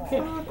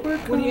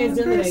 What are you guys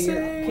doing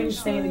today? Kim's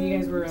saying that you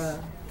guys were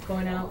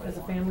going out as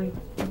a family.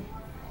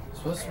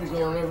 Supposed to be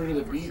going over to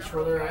the beach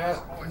where they're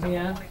at.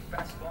 Yeah.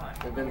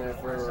 They've been there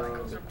for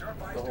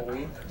the whole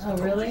week. Oh,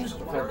 really?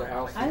 They've had the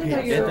house. I didn't know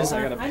you get were. this,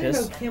 I gotta I didn't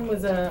know piss. Kim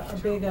was a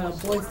big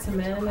Boys to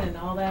Men and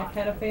all that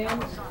kind of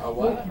fan. A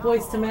what?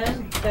 Boys to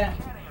Men. That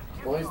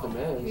Boys the you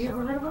men.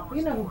 ever heard of them?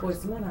 You know who Boys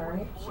to Men are,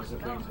 right? She's a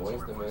big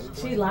boys the men.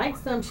 She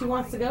likes them. She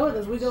wants to go with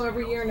us. We go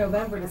every year in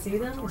November to see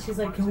them. And she's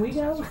like, "Can we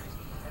go?"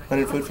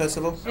 Planet Food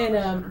Festival?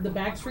 And the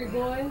Backstreet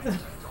Boys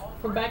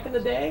from back in the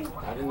day.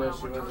 I didn't know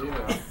she was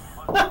either.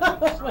 I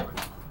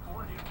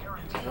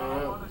don't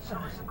know.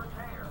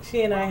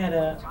 She and I had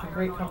a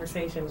great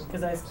conversation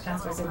because I asked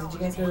her, I said, "Did you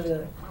guys go to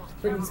the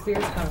Britney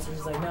Spears concert?"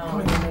 She's like, "No,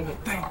 I didn't make it."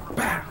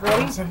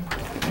 Ready? You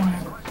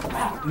know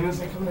what I'm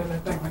saying? Come in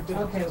that thing like this.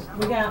 Okay,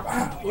 we got.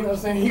 You know what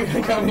I'm saying? You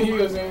gotta come in. You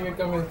know what I'm saying? You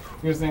gotta come in. You know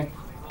what I'm saying?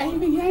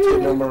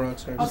 No more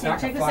outside. Okay,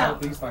 check this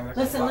out.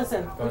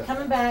 Listen. We're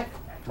coming back.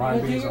 We're Ryan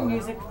gonna do B's your on.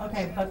 music.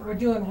 Okay, but we're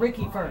doing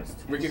Ricky first.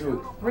 Ricky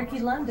who? Ricky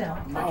Lundell.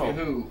 Oh,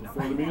 who?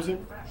 For the music?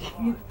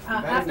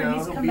 After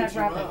he's come back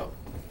rapping.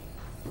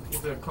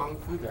 He's a kung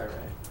fu guy,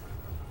 right?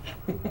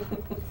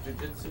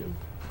 Jiu-jitsu.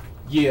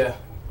 Yeah.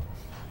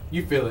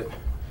 You feel it.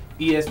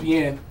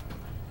 ESPN,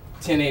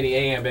 1080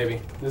 AM,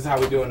 baby. This is how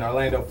we do in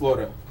Orlando,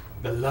 Florida.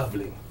 The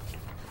lovely.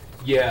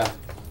 Yeah.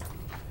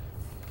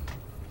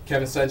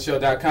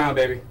 KevinSuttonShow.com,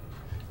 baby.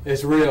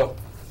 It's real.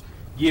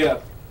 Yeah.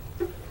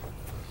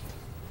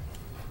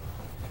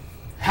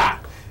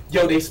 Ha!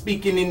 Yo, they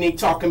speaking and they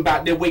talking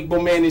about their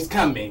Wakeboard man is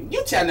coming.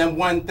 You tell them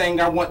one thing,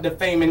 I want the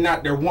fame and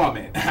not their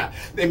woman.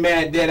 They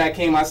mad that I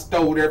came, I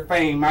stole their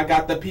fame. I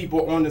got the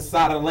people on the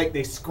side of the lake,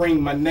 they scream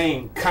my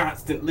name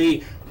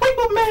constantly.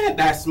 Wakeboard man,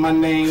 that's my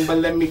name. But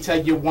let me tell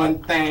you one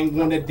thing,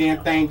 when the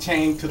damn thing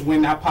changed, cause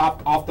when I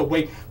popped off the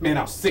weight, man,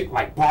 I'm sick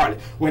like barley.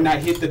 When I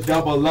hit the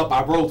double up,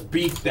 I roast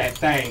beef that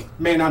thing.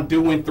 Man, I'm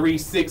doing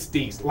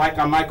 360s like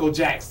I'm Michael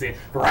Jackson.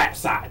 Rap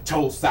side,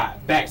 toe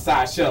side,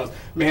 backside shoves.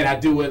 Man, I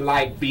do it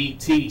like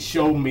BT.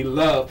 Show me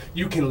love.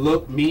 You can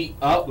look me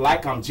up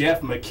like I'm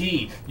Jeff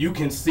McKee. You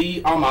can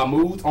see all my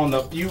moves on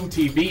the Few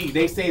TV.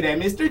 They say that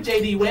Mr.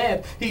 JD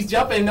Webb, he's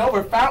jumping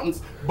over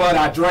fountains. But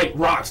I drank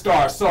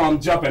Rockstar, so I'm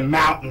jumping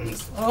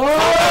mountains. Oh,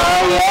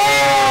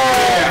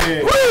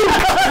 Yeah.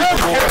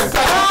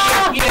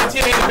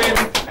 ESPN,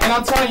 baby. And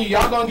I'm telling you,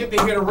 y'all gonna get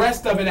to hear the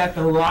rest of it at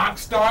the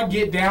Rockstar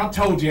Get Down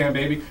Toe Jam,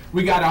 baby.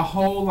 We got a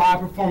whole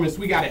live performance.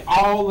 We got it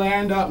all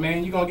lined up,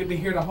 man. You're gonna get to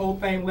hear the whole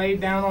thing laid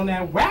down on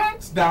that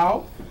wax,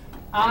 dog.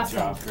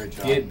 awesome. Great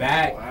job. Get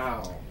back.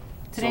 Wow.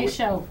 Today's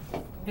show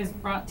is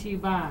brought to you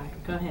by.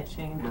 Go ahead,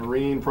 Shane.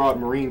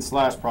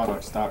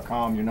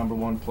 Marine/products.com, your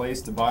 #1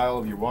 place to buy all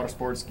of your water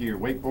sports gear,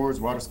 wakeboards,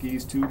 water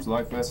skis, tubes,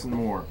 life vests, and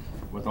more.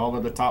 With all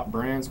of the top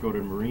brands, go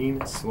to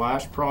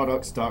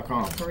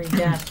marine/products.com. Marine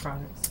Dash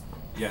Products.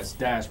 Yes,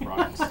 dash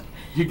products.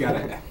 You got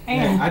it.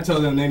 And- I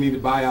told them they need to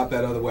buy out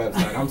that other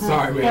website. I'm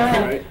sorry,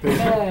 man. Right?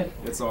 Good.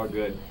 It's all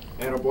good.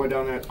 And our boy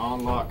down at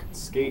Unlock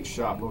Skate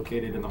Shop,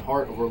 located in the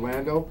heart of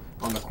Orlando,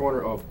 on the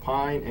corner of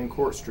Pine and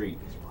Court Street,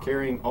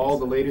 carrying all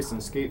the latest in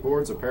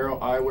skateboards, apparel,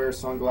 eyewear,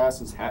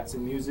 sunglasses, hats,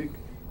 and music.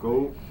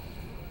 Go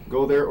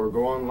there or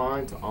go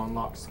online to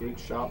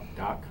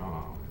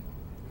unlockskateshop.com.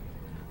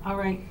 All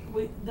right,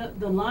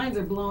 the lines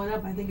are blowing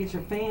up. I think it's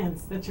your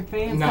fans. That's your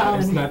fans No, calling.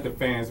 it's not the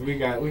fans. We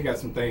got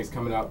some things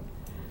coming up.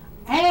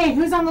 Hey,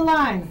 who's on the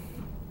line?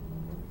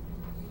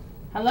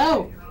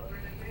 Hello.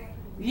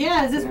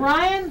 Yeah, is this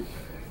Ryan?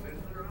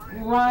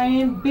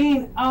 Ryan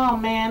Bean. Oh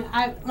man,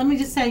 let me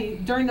just say,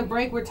 during the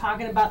break we're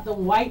talking about the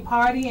white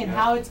party and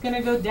how it's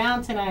gonna go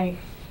down tonight,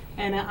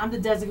 and I'm the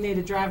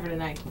designated driver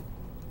tonight.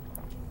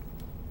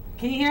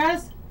 Can you hear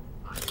us?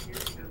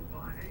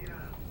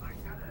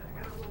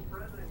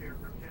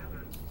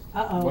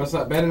 Uh-oh. What's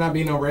up? Better not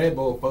be no Red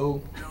Bull,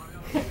 fool.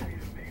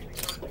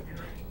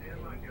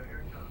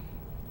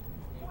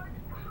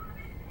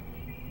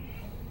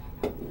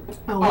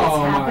 Oh, what's Oh,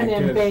 my happening,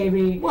 goodness.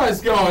 baby?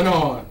 What's going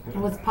on?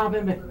 What's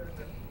popping, baby?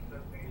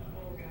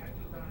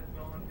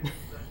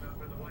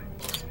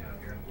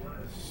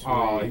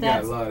 Oh, you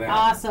That's gotta love that.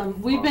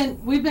 awesome. We've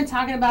been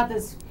talking about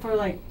this for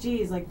like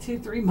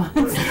 2-3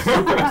 months.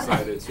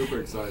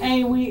 Super excited.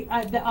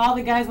 And all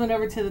the guys went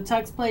over to the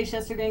Tux place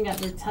yesterday and got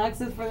their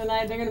tuxes for the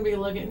night. They're gonna be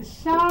looking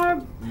sharp.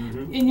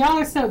 Mm-hmm. And y'all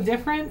are so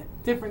different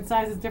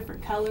sizes,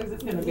 different colors.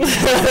 It's gonna be.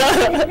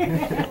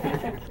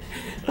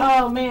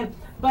 Oh man!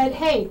 But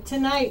hey,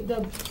 tonight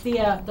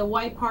the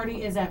white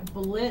party is at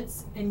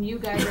Blitz, and you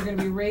guys are gonna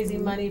be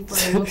raising money for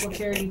a local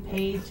charity,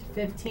 Page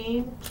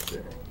 15.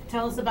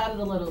 Tell us about it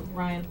a little,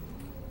 Ryan.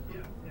 Yeah,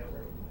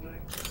 we're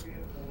next to be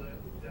able to live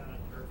down on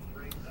Church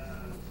Street.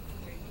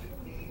 Page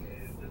 15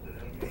 is just an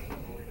amazing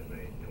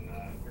organization.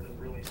 We're just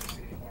really happy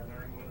to be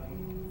partnering with them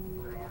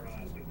for our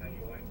 6th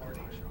annual white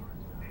party.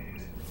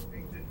 And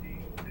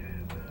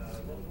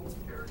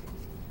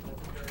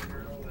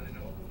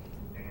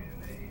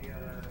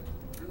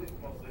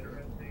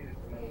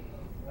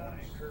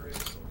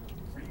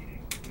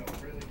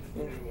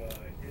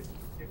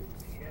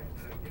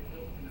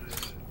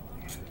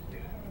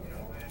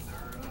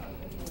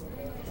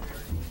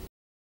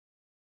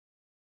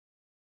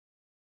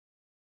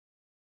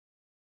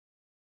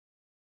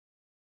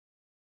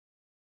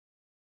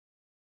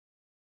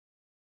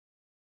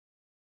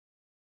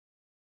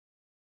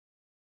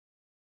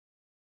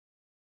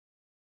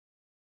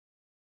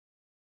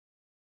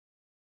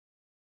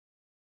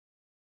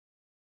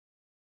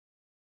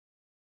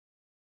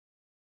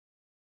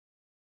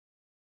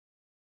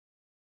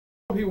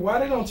People, why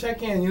they don't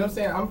check in? You know what I'm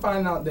saying? I'm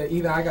finding out that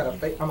either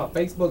I'm a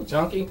Facebook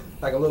junkie,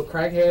 like a little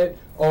crackhead,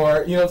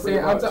 or you know what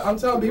I'm saying? I'm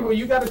telling people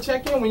you got to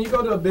check in when you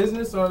go to a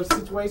business or a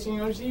situation. You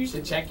know, you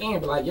should check in.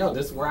 Be like, yo,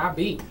 this is where I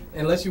be.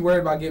 Unless you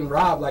worried about getting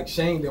robbed, like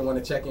Shane didn't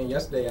want to check in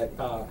yesterday at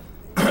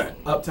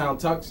Uptown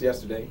Tux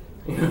yesterday.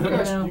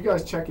 You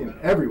guys check in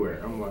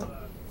everywhere. I'm like. Most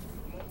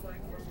likely,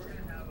 we're going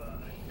to have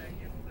a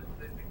check-in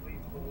specifically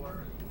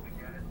for the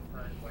Gaddis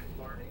White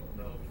Party.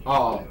 So,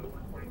 Oh.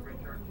 143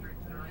 Church Street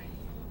tonight,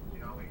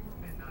 you know,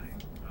 midnight,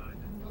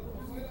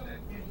 just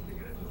check in to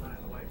get us inside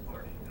the White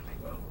Party. And we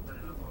will set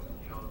it up on,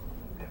 you know,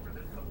 there's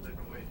a couple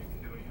different ways you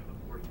can do it, the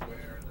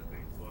Foursquare and the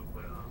Facebook,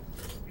 but,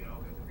 you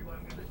know, if people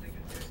haven't got the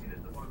tickets yet, hit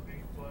us up on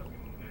Facebook,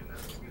 and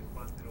that's a good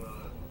spot to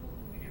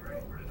get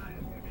ready for tonight.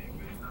 It's going to be a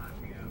good time.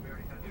 We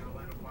already have the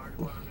Orlando Fire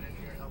Department in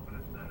here helping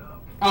us set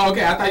up. Oh,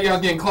 okay. I thought y'all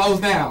was getting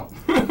closed down.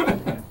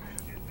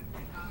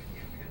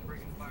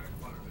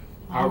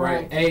 All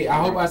right. Hey,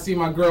 I hope I see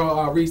my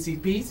girl Reese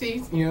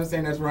Pieces. You know what I'm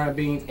saying? That's Ryan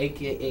Beans,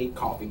 a.k.a.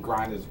 Coffee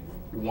Grinders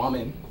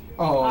Woman.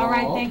 Oh. All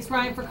right. Thanks,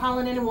 Ryan, for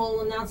calling in, and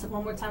we'll announce it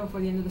one more time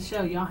before the end of the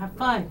show. Y'all have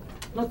fun.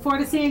 Look forward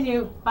to seeing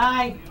you.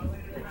 Bye.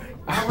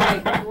 All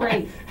right.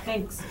 Great.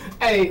 Thanks.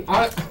 Hey,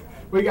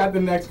 we got the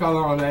next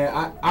caller on there.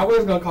 I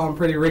was going to call him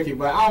Pretty Ricky,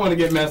 but I don't want to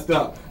get messed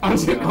up. I'm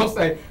just going to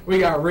say we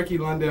got Ricky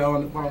Lundell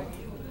on the phone.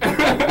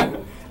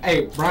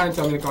 Hey, Brian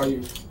told me to call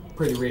you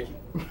Pretty Ricky.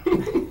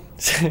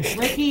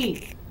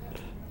 Ricky.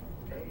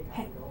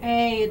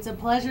 Hey, it's a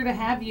pleasure to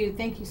have you.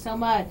 Thank you so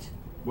much.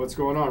 What's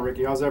going on,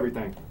 Ricky? How's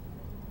everything?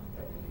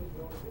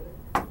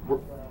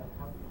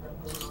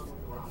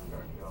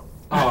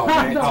 Oh,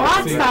 man. The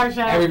Rockstar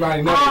Show.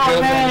 Everybody knows Oh,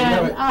 it.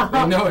 man.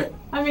 They know it.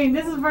 I mean,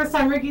 this is the first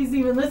time Ricky's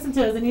even listened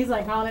to us, and he's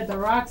like calling it the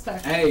Rockstar.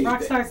 Hey,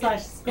 Rockstar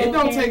slash It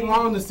don't take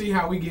long to see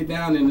how we get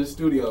down in the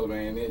studio,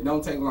 man. It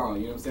don't take long,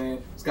 you know what I'm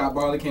saying? Scott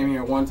Barley came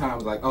here one time,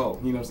 was like, oh,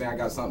 you know what I'm saying, I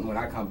got something when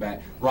I come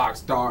back.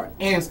 Rockstar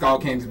and Skull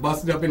Candy's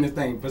busted up in this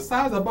thing.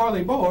 Besides a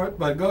Barley board,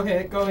 but go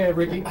ahead,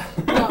 Ricky.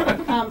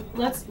 Well,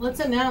 let's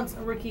announce,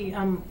 Ricky,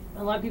 a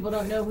lot of people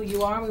don't know who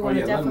you are. We want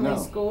to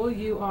definitely school.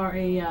 You are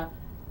a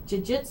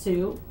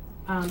jiu-jitsu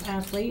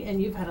athlete,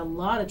 and you've had a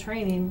lot of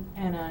training,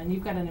 and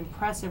you've got an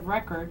impressive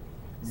record.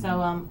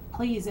 So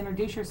please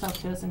introduce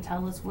yourself to us and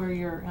tell us where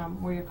you're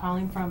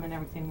calling from and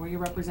everything, where you're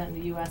representing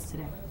the U.S.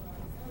 today.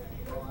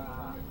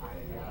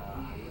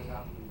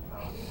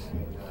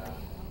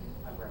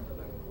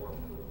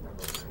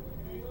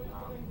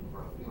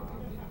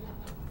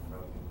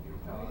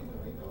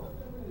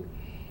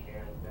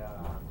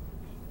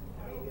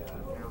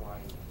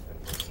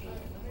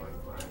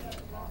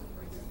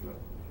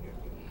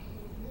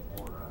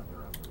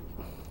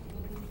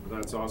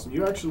 That's awesome.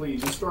 You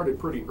started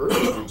pretty early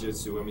in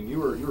jiu-jitsu. I mean, you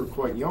were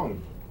quite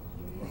young.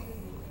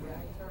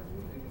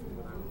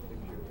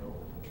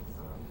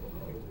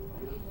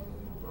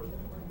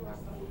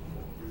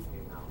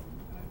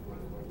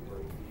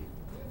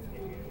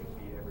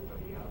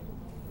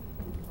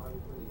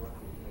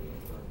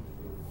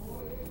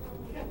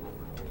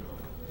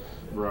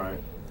 Right.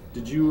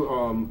 Did you?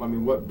 I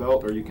mean, what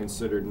belt are you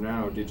considered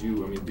now? Did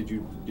you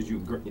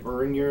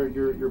earn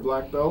your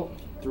black belt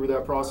through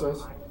that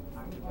process?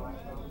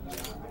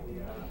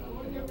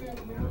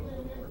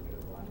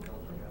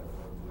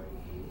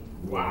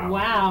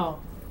 Wow.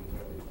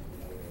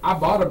 I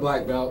bought a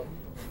black belt.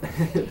 What? You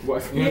know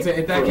what I'm saying?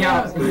 If that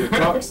counts. For your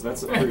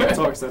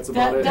tux, that's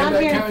about it. Down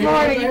here in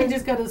Florida, you can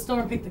just go to the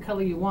store and pick the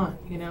color you want,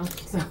 you know?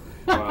 So.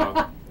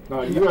 Wow.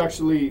 No, you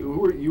actually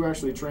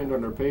trained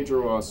under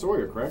Pedro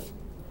Sawyer, correct?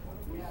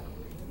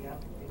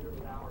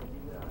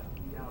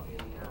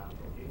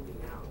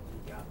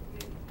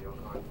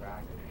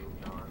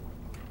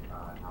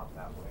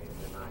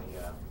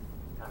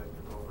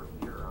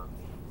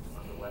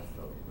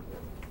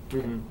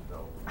 Mm-hmm.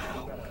 So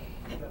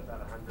we got about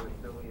 100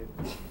 affiliate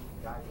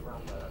guys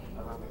around the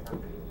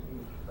country,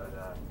 but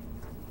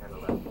kind of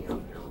left me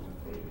out there with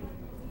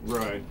the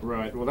baby.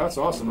 Right. Well, that's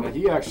awesome. Now,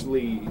 you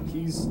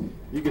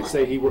could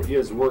say he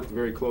has worked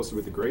very closely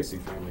with the Gracie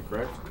family,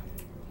 correct?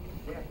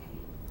 Yeah, he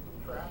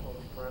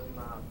traveled from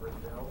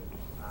Brazil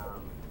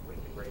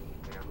with the Gracie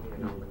family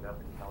and opened up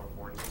in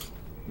California,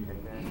 and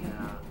then he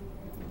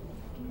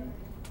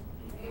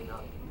came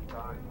out to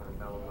Utah and kind of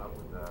fell in love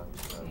with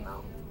the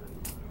mountains.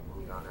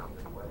 Gone out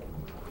this way.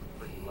 We're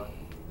pretty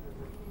lucky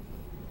because it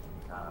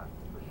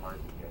was hard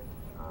to get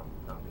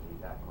somebody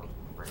that close to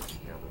the Gracie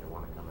family to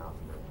want to come out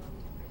to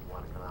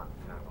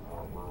kind of a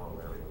more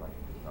rural area like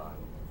Utah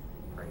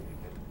and train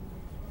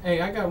jiu-jitsu.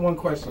 Hey, I got one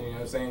question, you know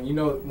what I'm saying? You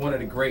know, one of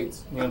the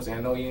greats, you know what I'm saying?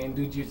 I know you didn't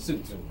do jiu-jitsu,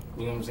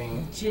 you know what I'm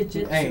saying?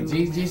 Jiu-jitsu. Hey,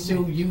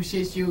 jiu-jitsu, you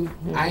shit-you,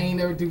 I ain't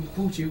never do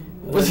pooch-you.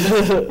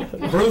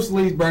 Bruce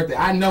Lee's birthday,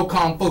 I know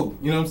Kung Fu,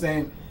 you know what I'm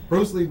saying?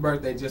 Bruce Lee's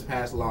birthday just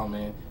passed along,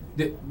 man.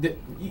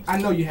 I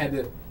know you had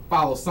to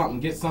follow something,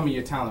 get some of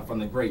your talent from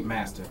the great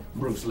master,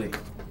 Bruce Lee.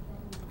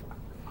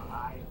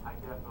 I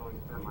definitely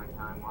spent my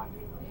time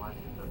watching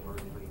the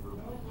Bruce Lee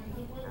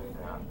movies,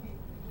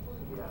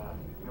 and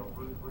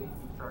Bruce Lee,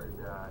 he started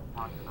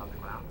talking about the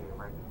ground game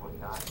right before he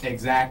died.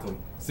 Exactly.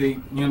 See, you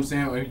know what I'm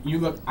saying? If you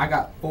look, I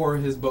got 4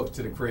 of his books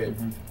to the crib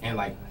and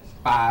like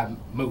 5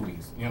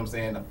 movies. You know what I'm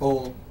saying? The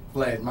full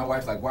fledged. My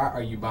wife's like, why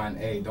are you buying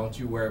A? Don't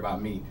you worry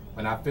about me.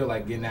 When I feel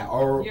like getting that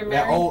old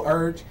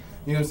urge,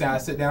 you know what I'm saying? I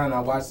sit down and I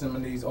watch some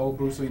of these old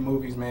Bruce Lee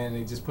movies, man, and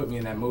they just put me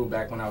in that mood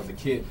back when I was a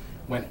kid.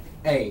 When,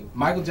 hey,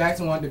 Michael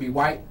Jackson wanted to be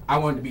white, I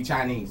wanted to be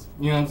Chinese.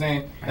 You know what I'm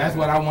saying? That's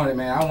what I wanted,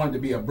 man. I wanted to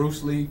be a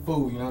Bruce Lee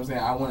fool, you know what I'm saying?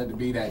 I wanted to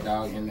be that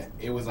dog, and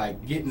it was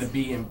like getting to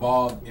be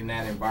involved in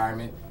that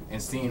environment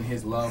and seeing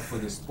his love for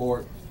the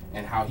sport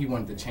and how he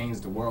wanted to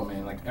change the world,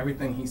 man. Like,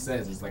 everything he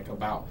says is like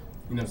about,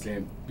 you know what I'm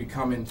saying,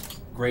 becoming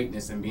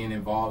greatness and being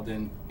involved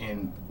in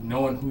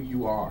knowing who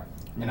you are.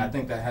 And I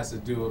think that has to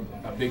do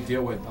a big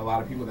deal with a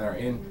lot of people that are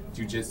in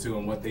jiu-jitsu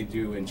and what they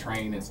do and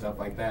train and stuff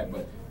like that.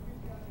 But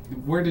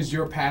where does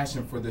your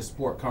passion for this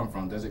sport come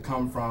from? Does it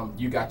come from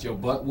you got your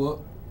butt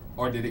whooped?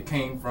 Or did it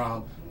came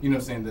from, you know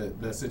what I'm saying,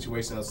 the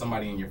situation of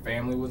somebody in your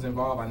family was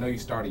involved? I know you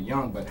started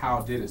young, but how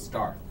did it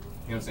start?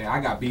 You know what I'm saying?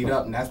 I got beat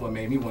up, and that's what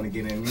made me want to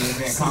get in, you know what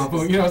I'm saying, Kung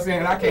Fu. You know what I'm saying?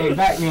 And I came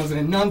back, you know what I'm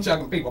saying,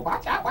 nunchucking people.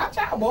 Watch out, boy. You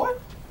know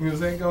what I'm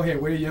saying? Go ahead.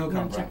 Where did you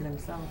come from?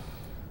 Himself.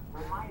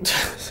 Well, my came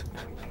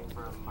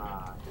from I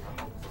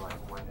hope to like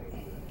one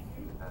day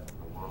be the best in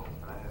the world.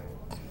 But I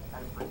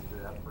had a pretty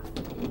good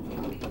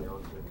upbringing. You know,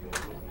 good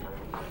family.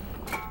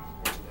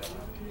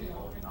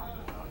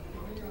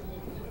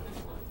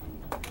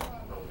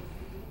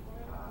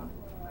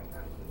 I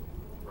kind of just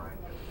tried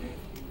to be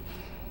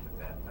the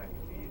best I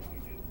could be in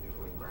jiu-jitsu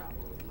and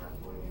wrestling,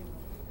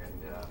 and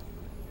you know, a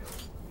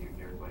few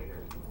years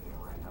later, you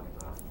know, I have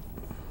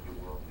 2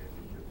 world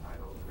championship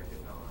titles.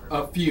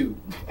 A few.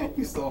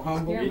 You're so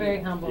humble. You're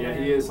very humble. Yeah,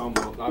 man. he is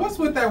humble. What's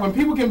with that? When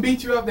people can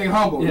beat you up, they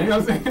humble. You know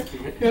what I'm saying? You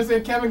know what I'm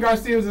saying? Kevin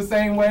Garcia was the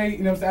same way. You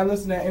know what I'm saying? I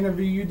listened to that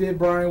interview you did,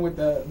 Brian, with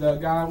the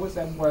guy. What's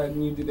that boy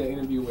you did that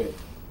interview with?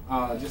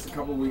 Just a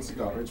couple of weeks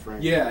ago. Rich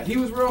Frank. Yeah, he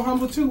was real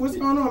humble too. What's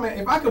going on, man?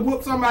 If I could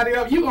whoop somebody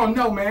up, you gonna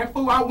know, man.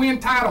 Fool, I win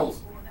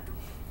titles.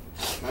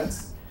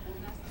 That's.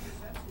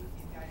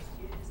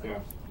 Yeah.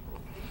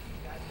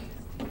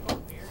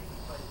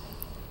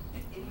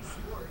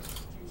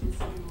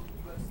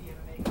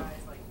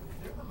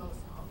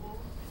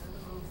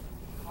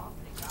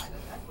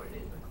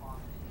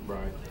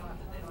 Right.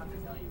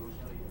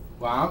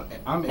 Well,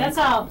 I'm That's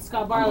how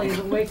Scott Barley is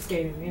at wake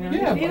skating, you know?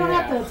 Yeah, you don't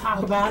but- have to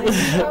talk about it.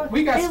 You know?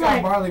 We got He's Scott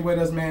like, Barley with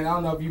us, man. I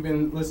don't know if you've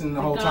been listening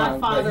the whole time,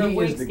 but Godfather he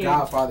of is the wake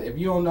godfather. If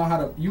you don't know how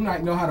to, you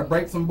might know how to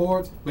break some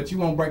boards, but you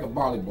won't break a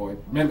Barley board.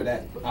 Remember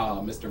that,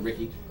 Mr.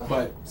 Ricky.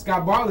 But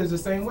Scott Barley is the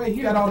same way.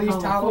 He got all these Call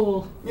him titles.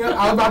 fool. You know,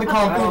 I was about to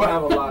call him I fool, don't but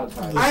have a lot of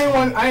time.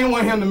 I ain't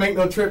want him to make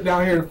no trip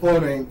down here to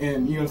Florida and you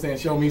know what I'm saying,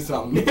 show me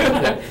something.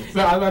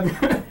 So I was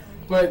about to,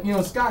 but you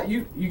know, Scott,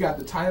 you got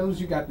the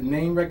titles, you got the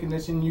name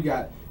recognition, you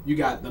got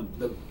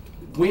the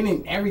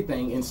winning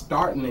everything and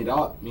starting it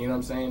up, you know what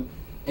I'm saying?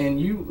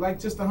 And you like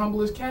just the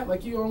humblest cat,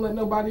 like you don't let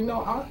nobody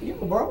know, you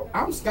know, bro,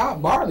 I'm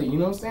Scott Barley, you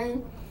know what I'm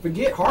saying?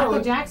 Forget Harley.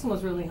 Michael Jackson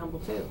was really humble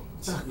too.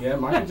 So. Yeah,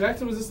 Michael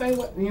Jackson was the same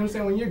way, you know what I'm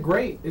saying? When you're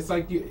great, it's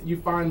like you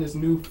find this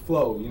new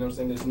flow, you know what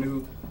I'm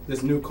saying?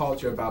 This new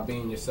culture about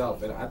being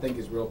yourself, and I think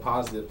it's real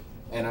positive.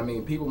 And I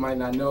mean, people might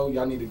not know,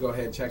 y'all need to go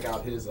ahead and check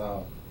out his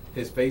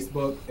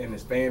Facebook and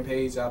his fan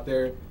page out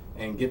there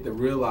and get to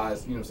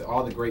realize, you know what I'm saying,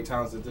 all the great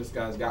talents that this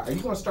guy's got. Are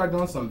you going to start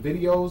doing some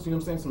videos, you know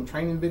what I'm saying, some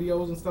training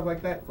videos and stuff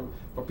like that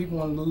for people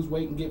who want to lose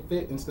weight and get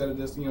fit instead of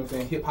just, you know what I'm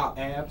saying, hip-hop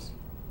abs?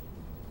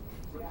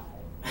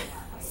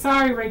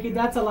 Sorry, Ricky,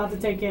 that's a lot to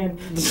take in.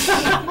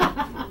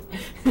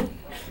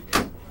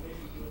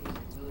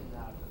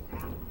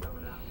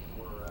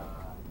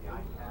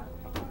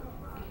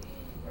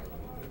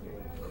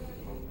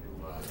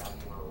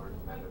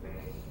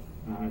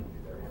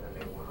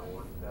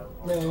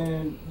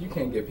 Man, you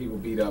can't get people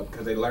beat up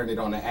because they learned it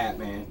on the app,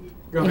 man.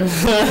 Go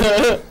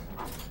ahead.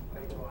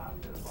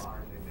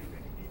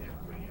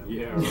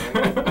 Yeah,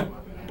 right.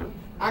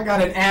 I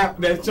got an app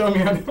that showed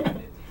me how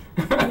to...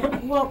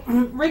 Well,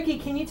 Ricky,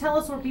 can you tell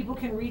us where people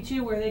can reach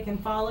you, where they can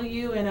follow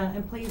you,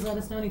 and please let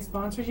us know any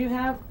sponsors you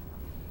have?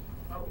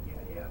 Oh,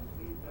 yeah.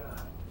 Please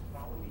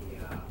follow me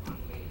on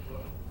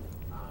Facebook. It's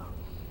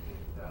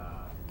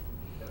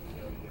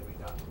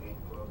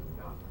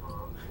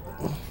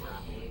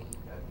www.facebook.com/grappling.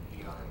 That's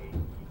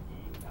GRAPPLING.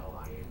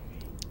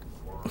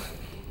 Or you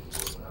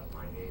can look up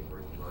my name,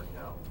 Ricky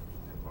Martel,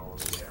 and follow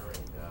me there.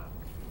 And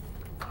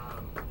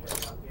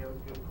check out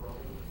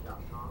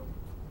neogoodclothing.com.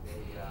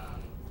 They got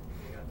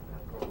the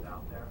best clothes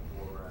out there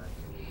for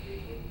any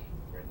occasion.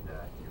 And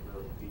you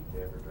really speak to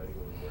everybody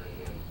when you're wearing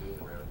them too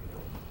around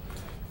here.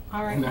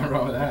 All right. Nothing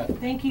wrong with that.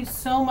 Thank you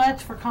so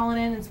much for calling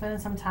in and spending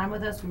some time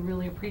with us. We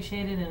really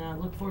appreciate it, and I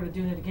look forward to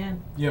doing it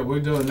again. Yeah,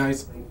 we'll do a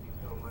nice... Thank you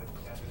so much,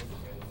 Kevin, and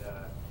see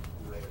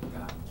you later,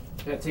 Scott.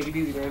 Yeah, take it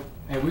easy, man.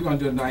 And we're going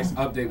to do a nice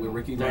update with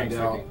Ricky Thanks,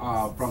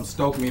 Lundell from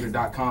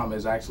Stokemeter.com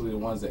is actually the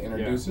ones that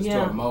introduced us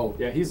Yeah. to Mo.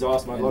 Yeah, he's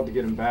awesome. I'd love to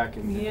get him back.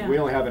 And Yeah. we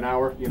only have an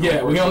hour. You know,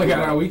 Yeah, we only got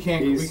an hour. We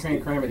can't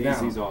cram it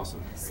down. He's awesome.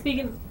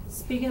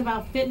 Speaking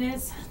about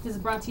fitness, this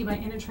is brought to you by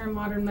Interterm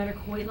Modern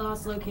Medical Weight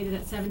Loss, located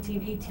at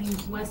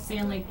 1718 West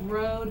Sand Lake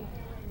Road.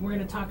 We're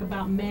going to talk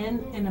about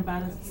men and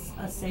about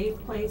a safe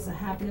place, a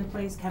happening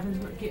place. Kevin's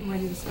getting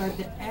ready to start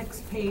the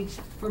X page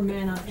for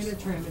men on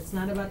Interterm. It's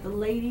not about the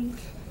ladies.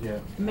 Yeah.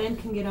 Men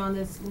can get on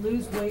this,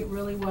 lose weight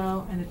really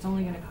well, and it's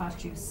only going to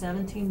cost you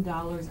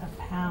 $17 a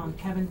pound.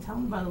 Kevin, tell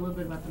them a little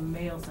bit about the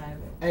male side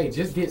of it. Hey,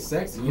 just get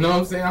sexy. You know what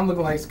I'm saying? I'm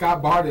looking like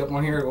Scott Barty up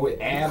on here with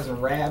abs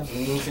and rabs and,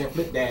 you know what I'm saying,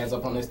 flip dads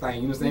up on this thing.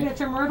 You know what I'm You saying? got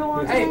your myrtle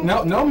on Hey,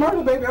 today? no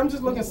murder, baby. I'm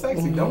just looking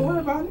sexy. Don't worry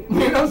about it. You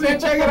know what I'm saying?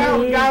 Check it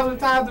out. Guys with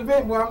Times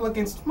event where I'm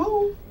looking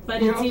smooth. But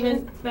You know it's what I'm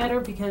even better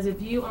because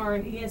if you are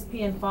an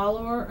ESPN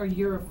follower or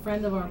you're a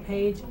friend of our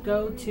page,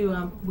 go to,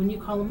 when you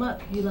call them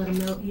up, you let them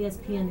know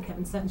ESPN, the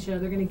Kevin Sutton Show.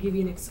 They're going to give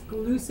you an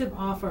exclusive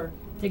offer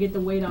to get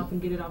the weight off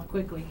and get it off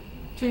quickly.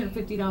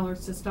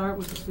 $250 to start,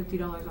 which is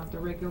 $50 off the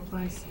regular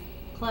price.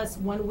 Plus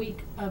 1 week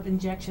of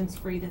injections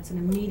free. That's an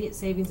immediate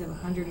savings of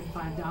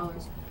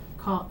 $105.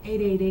 Call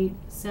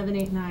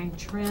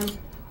 888-789-TRIM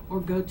or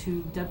go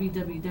to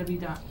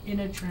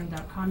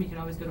www.intertrim.com. You can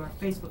always go to our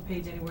Facebook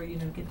page, anywhere you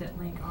know, get that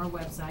link, our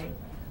website.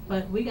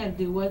 But we got to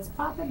do what's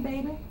poppin',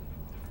 baby.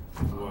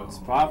 What's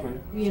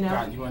popping? You know.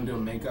 God, you want to do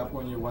a makeup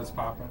on your what's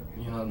poppin'?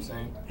 You know what I'm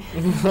saying?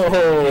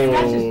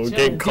 Oh,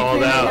 get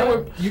called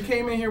out. You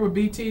came in here with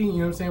BT, you know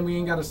what I'm saying? We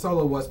ain't got a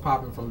solo what's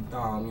poppin' from, you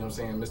know what I'm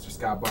saying, Mr.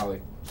 Scott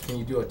Barley. Can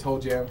you do a toe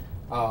jam?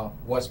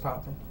 What's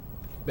poppin',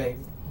 baby?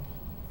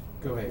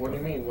 Go ahead. What do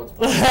you mean? What's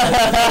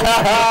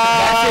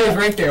That is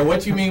right there.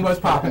 What you mean what's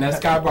poppin'? That's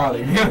Scott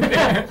Barley.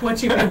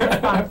 What you mean what's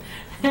poppin'?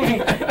 Hey,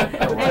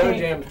 Toe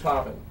jam's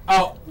popping.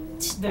 Oh,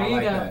 there I you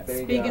like go. that. There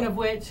you Speaking go. of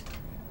which,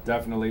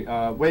 Definitely.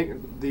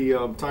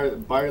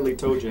 The Byerly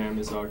Toe Jam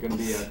is going to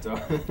be at. we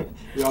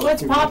all have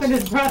What's too Poppin'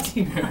 much. is brought to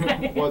you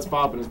by. What's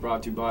Poppin' is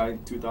brought to you by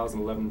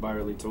 2011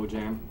 Byerly Toe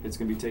Jam. It's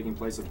going to be taking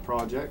place at the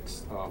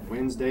Projects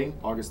Wednesday,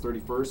 August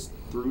 31st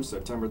through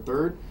September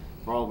 3rd.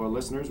 For all of our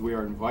listeners, we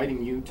are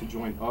inviting you to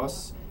join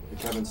us, the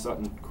Kevin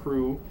Sutton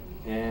crew,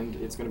 and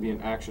it's going to be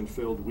an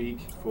action-filled week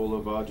full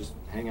of just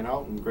hanging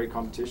out and great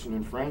competition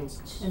and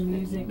friends. And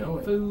music know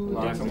and it. food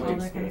Lots and of all wake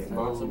that kind of skating. stuff.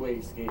 Lots of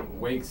wake skating.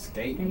 Wake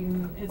skating.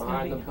 And it's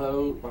Behind the gonna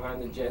boat,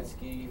 behind the jet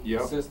ski,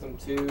 Yep. system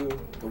 2,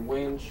 the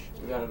winch,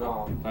 we got it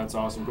all. That's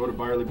awesome. Go to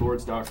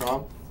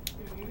ByerlyBoards.com.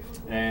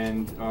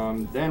 And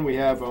then we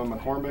have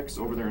McCormick's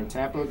over there in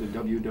Tampa, the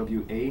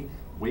WWA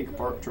Wake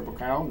Park Triple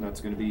Crown.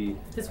 That's going to be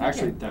This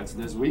actually weekend. that's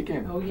this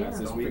weekend. Oh, yeah. That's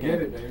this Don't weekend.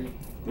 forget it, baby.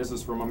 This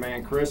is from my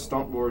man Chris.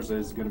 Stunt Wars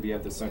is going to be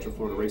at the Central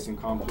Florida Racing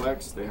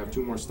Complex. They have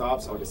 2 more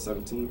stops, August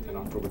 17th and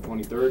October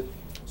 23rd.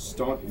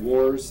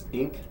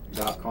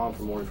 StuntWarsInc.com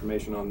for more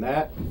information on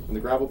that. And the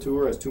gravel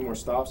tour has 2 more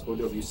stops,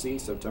 OWC,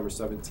 September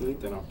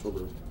 17th and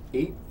October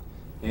 8th.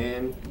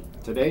 And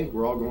today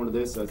we're all going to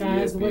this as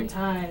Guys ESPN. with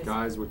ties.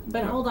 Guys with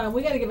But hold on,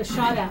 we got to give a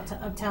shout out to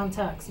Uptown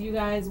Tux. You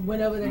guys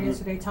went over there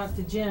yesterday, talked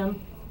to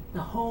Jim,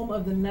 the home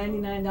of the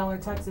 $99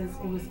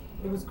 tuxes.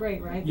 It was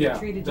great, right? They Yeah,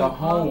 treated the you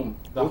home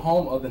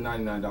of the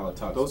 $99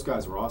 tux. Those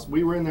guys were awesome.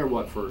 We were in there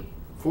for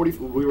 40.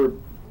 We were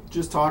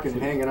just talking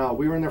and hanging out.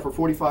 We were in there for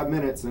 45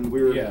 minutes, and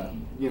we were Yeah.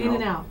 you know In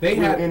and out. They we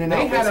were had in and they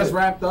out. had That's us it.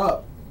 wrapped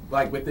up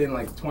like within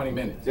like 20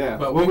 minutes. Yeah,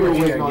 but we were in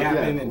there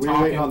yapping and we were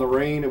talking. waiting on the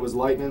rain. It was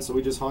lightning, so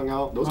we just hung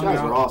out. Those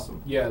guys were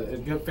awesome. Yeah, a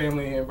good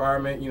family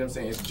environment. You know what I'm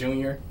saying? It's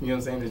Junior. You know what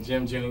I'm saying? It's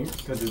Jim Junior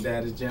because his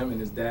dad is Jim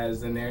and his dad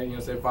is in there. You know what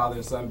I'm saying? Father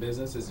and son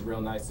business. It's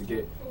real nice to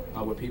get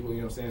with people.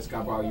 You know what I'm saying?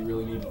 Scott Ball, you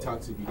really need to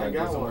tux if you I got to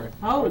got go somewhere. one.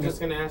 Oh, I was just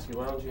going to ask you,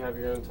 why don't you have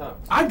your own tux?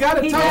 I got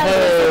a He tux. had It's a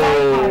white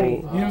Oh. party.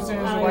 You know what I'm saying?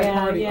 It's a Oh, white yeah,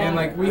 party, yeah. and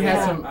like we I had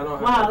don't some. have wow,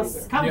 that either.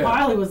 Scott Yeah.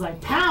 Barley was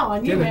like, pow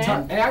on you, Get a man.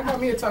 tux. Hey, I got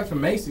me a tux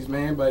from Macy's,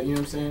 man. But you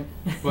know what I'm saying?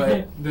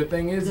 But the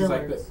thing is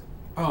like the. Dillard's.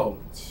 Oh,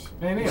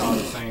 man, they all the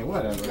same.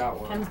 Whatever. Got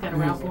one. Kevin's got a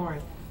Ralph Lauren.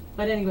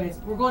 But anyways,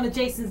 we're going to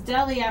Jason's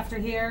Deli after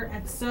here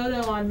at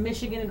SUTTON on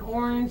Michigan and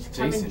Orange.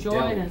 Come and Jason's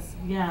join Deli. us.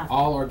 Yeah.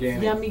 All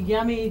organic. Yummy,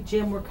 yummy.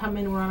 Jim, we're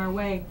coming. We're on our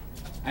way.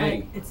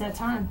 Hey. But it's that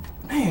time.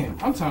 Man,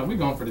 I'm telling you,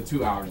 we're going for the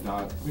 2 hours,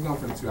 dog. We're going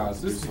for the 2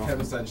 hours. This is the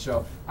Kevin Sutton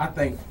Show. I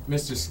thank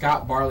Mr.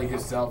 Scott Barley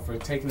himself for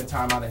taking the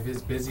time out of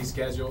his busy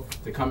schedule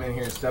to come in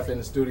here and step in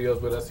the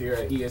studios with us here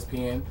at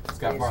ESPN.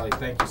 Scott Barley,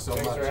 thank you so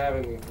Thanks much. for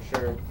having me, for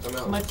sure. Come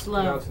out. Much Come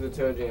love. out to the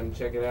Toe Jam.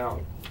 Check it out.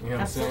 You know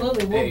what I'm saying?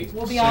 Absolutely. Hey,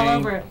 We'll be all Shane,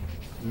 over it.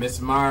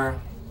 Miss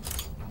Myra,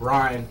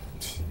 Brian,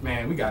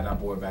 man, we got that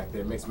boy back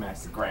there, Mix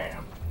Master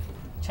Graham.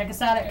 Check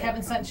us out at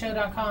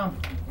KevinSuttonShow.com.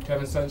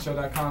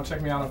 KevinSuttonShow.com.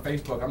 Check me out on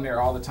Facebook. I'm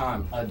there all the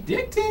time.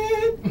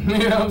 Addicted. You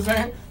know what I'm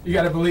saying? You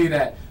got to believe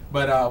that.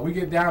 But we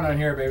get down on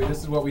here, baby. This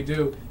is what we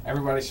do.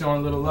 Everybody showing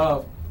a little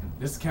love.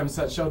 This is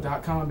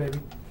KevinSuttonShow.com, baby.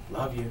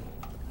 Love you.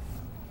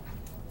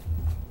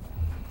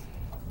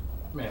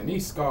 Man,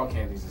 these skull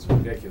candies is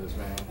ridiculous,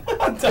 man.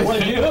 I'm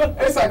telling you.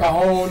 It's like a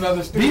whole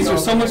nother studio. These are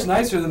so much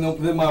nicer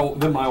than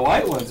my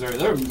white ones.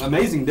 They're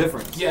amazing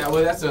difference. Yeah,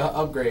 well, that's an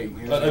upgrade.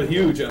 You know? A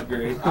huge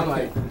upgrade. I'm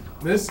like,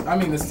 the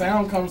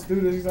sound comes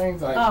through these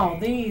things like. Oh,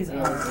 these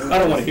are. I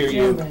don't want to hear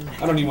you.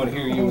 I don't even want to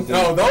hear you with this.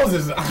 No, those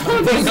is. Those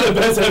are the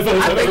best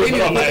headphones I I've think ever they need put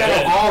to on my put that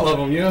head. on all of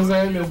them. You know what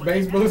I'm saying? This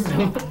bass boost.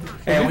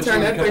 Hey, I You want you turn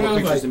to that get a thing couple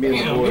on, pictures like, of me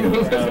on the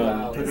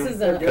board. This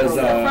is a. Because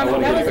I want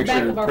to that get a was the back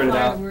picture of our printed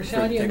flyer. out. We were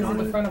showing you. It was in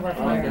the front of our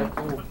flyer.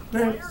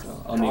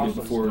 I'll need it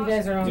before. You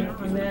guys are on, Yeah.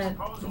 on that.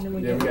 And then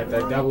we Yeah, we got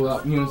that double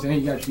up. You know what I'm saying?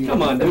 You got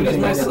Come on, dude, that's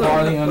my the slip.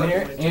 barley on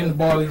there and the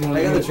barley on I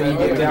there. got Make sure you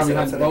get down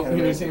behind the boat. You know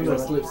what I'm saying? Yeah.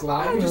 Little slip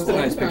slide. Just a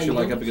nice picture,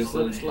 like up against the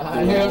You know what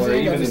I'm or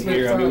saying? even Got in the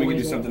here. I mean, we slip could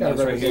do side, something got else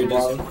a right here,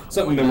 regular just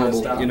something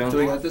memorable, you Do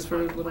we know. got this for a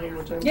little bit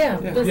more time? Yeah,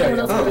 there's Yeah, someone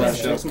yeah. else. Oh, with let's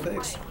us. show. Some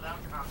pics.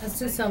 Let's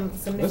do some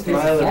Let's do new. some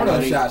Smile, photo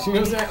everybody. shots. You know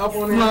what I'm saying? Up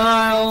on there.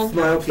 Smile.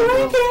 Smile,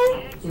 people.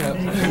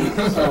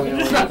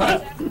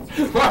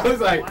 I was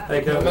like, Hey,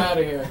 I'm Kevin. out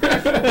of here.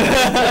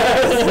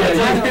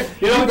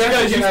 You know what, you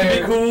guys used to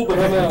be cool, but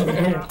I'm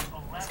out.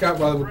 Scott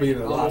Brother would be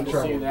in a lot of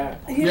trouble. that.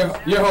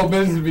 Your whole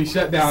business would be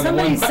shut down. in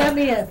Somebody one sent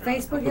me a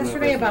Facebook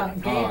yesterday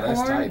about gay Oh,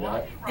 that's tight, porn,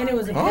 dog. and it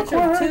was a picture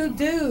of two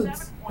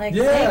dudes, like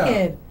Yeah.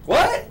 naked.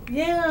 What?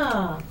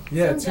 Yeah.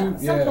 Yeah, some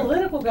yeah.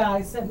 political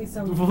guy sent me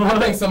some. I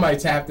think somebody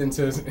tapped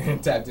into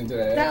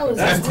that. That was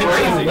That's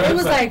crazy. crazy. It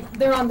was like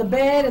they're on the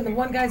bed and the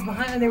one guy's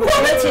behind and they were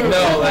dancing.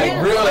 No, like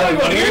yeah.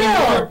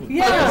 real. Real.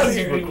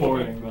 Yeah.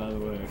 Recording, by the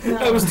way. No.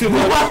 That was too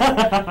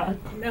much.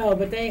 No,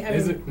 but they. I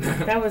Is mean, it?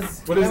 that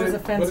was What is that was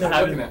it? What is offensive.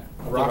 it looking at?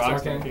 The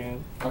Rocks Rockstar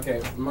can.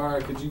 Okay,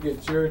 Mara, could you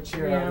get your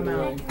chair Yeah, out of I'm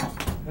the out. way?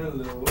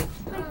 Hello.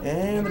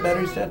 And the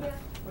battery's dead.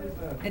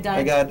 It I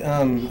died. got,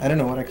 I don't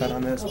know what I cut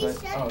on this, but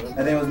Oh, I think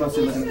it was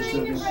mostly looking at the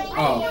two of you.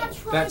 oh,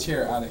 that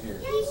chair out of here.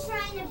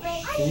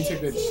 Can you take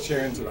that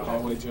chair into the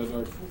hallway, Joe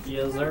George?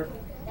 Yes, sir.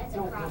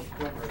 Oh,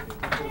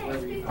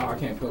 I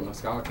can't put my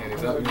skull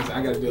candies up. You know what I'm saying?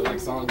 I gotta do it like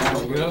song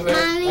going. You know what I'm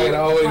saying? I gotta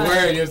always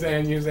wear it. You know what I'm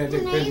saying? You know what I'm saying?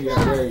 Take a picture, you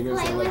gotta wear it. You know what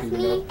I'm saying? Let people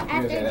know. You know what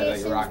I'm saying?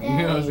 That's like rocking. You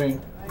know what I'm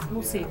saying?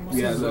 We'll see.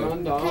 Yeah,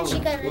 look. Can she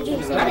go to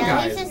do some That guy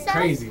bellies and is stuff?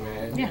 crazy,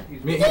 man. Yeah.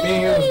 Me and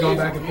him was going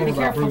back and forth Be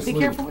about careful. Bruce Be Lee.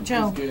 careful with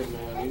Joe. Good, man.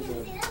 He's a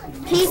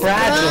Peace,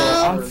 Fragile.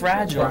 bro. I'm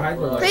fragile. For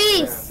hyper, like,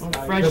 Peace. I'm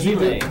does he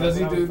fragile. does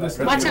he do this?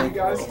 Watch for you out.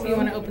 guys? If you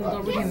want to open the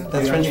door, we can.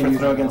 That's French for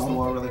throw against the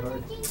wall really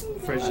hard.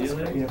 Fragile.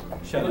 Yeah.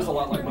 That looks a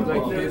lot like my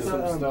like mom. there's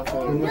some stuff that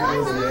No,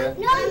 Mom said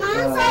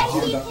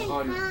he can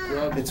on come.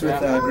 Grub. It's with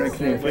Greg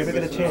Kinnear. If you ever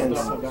get a chance.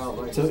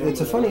 So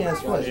it's a funny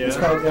ass flick. It's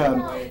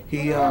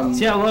called,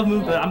 See, I love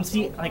movies, but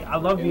I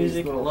love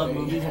music, I love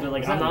movies, but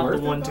like I'm not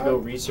the one to go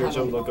research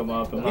them, look them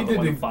up. I'm not the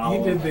one to follow.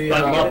 he did the,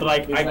 But I love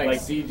It's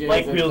like CJ's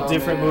like and real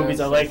different Dumbass movies.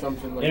 I or like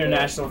something like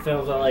international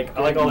films. I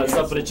like all that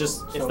stuff, but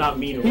it's not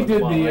me to He look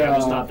did well. the, Like, I'm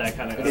just uh, not that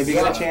kind of guy. If you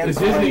get a the chance,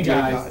 Disney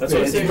guys. That's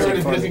what I'm saying.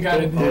 The Disney guy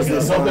that There's did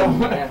this,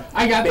 it.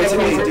 I got that.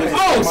 basically, dude,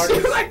 Oh,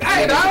 shit, like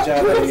that,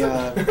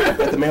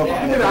 at the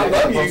mailbox. Dude, I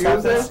love you, you know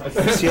what I'm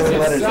saying? Stealing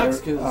letters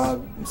sucks are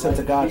sent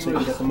to God so you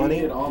can get the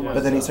money,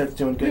 but then he starts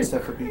doing good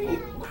stuff for people.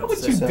 How would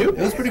you So, do it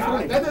was pretty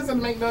funny. That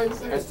doesn't make no I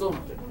sense. still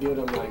give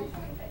them like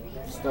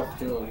stuff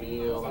to a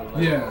meal and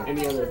like Yeah.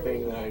 any other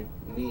thing that I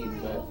need,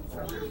 but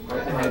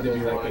It had to be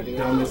like the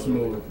dumbest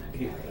move.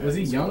 Was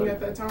he young at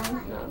that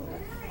time? No.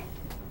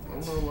 I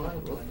don't know why.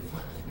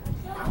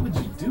 How would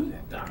you do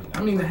that, Doc?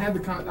 I mean, they had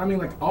I mean,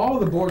 like all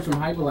the boards from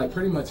Hyper, like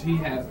pretty much he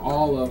had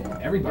all of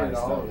everybody's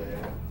All stuff. of it,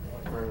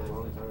 yeah. For a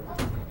long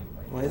time.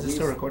 Why is it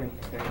still recording?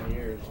 10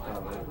 years,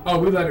 probably. Oh,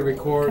 we let it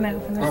record. Can I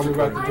open this? All we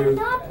about to do.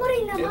 Not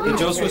putting them Did on.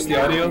 Joe switch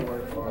the audio?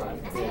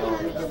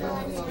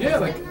 Yeah,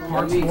 like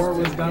Hart's board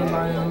was done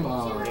by him.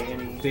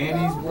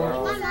 Danny's board.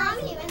 My mom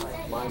even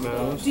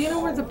said. Do you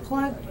know where the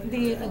plug,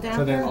 the adapter?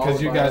 So then,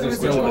 because you guys are There's a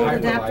still little with Hyper,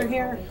 adapter like,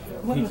 here.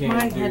 What he was can't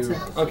my do-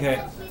 headset?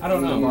 Okay, I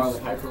don't know.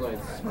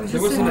 Hyperlights.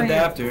 There was an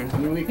adapter. I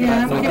mean, we could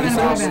Yeah, I'm like, giving it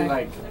my also, bag.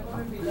 like,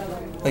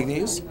 Like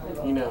these?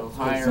 you know,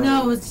 hire.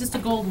 No, it's just a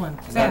gold one.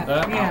 That,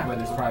 that? yeah, But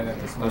it's probably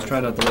not the I was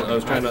trying not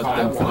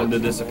to for them to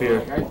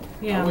disappear.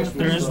 yeah.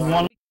 There's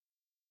one.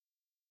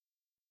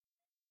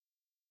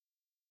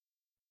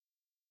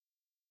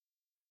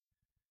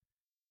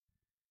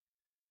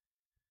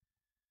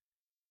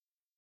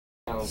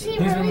 She He's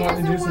been really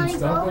wanting to do doesn't some want to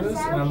stuff go with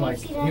us, and I'm like,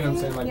 she you know what I'm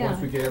doesn't. saying? Like, Yeah.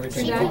 once we get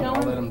everything Should I going, go?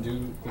 I'll let him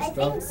do the I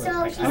stuff. think But so.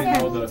 like, She I didn't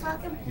know said the,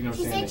 talking- you know what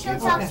she I'm saying? said The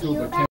she'll talk inside to you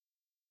scoop. about.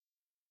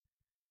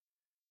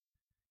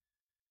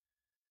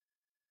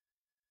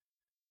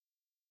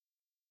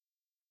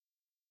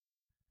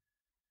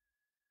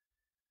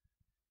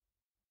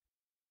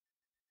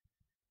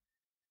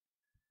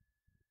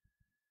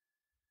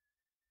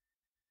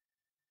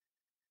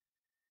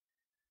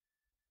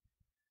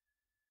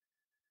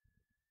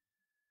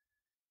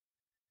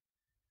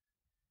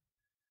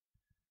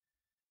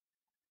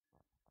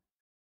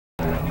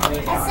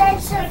 I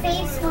said her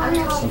face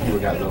on Some people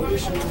got little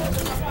issues. I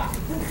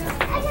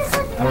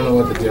I don't know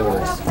what the deal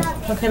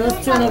is. Okay,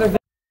 let's do another.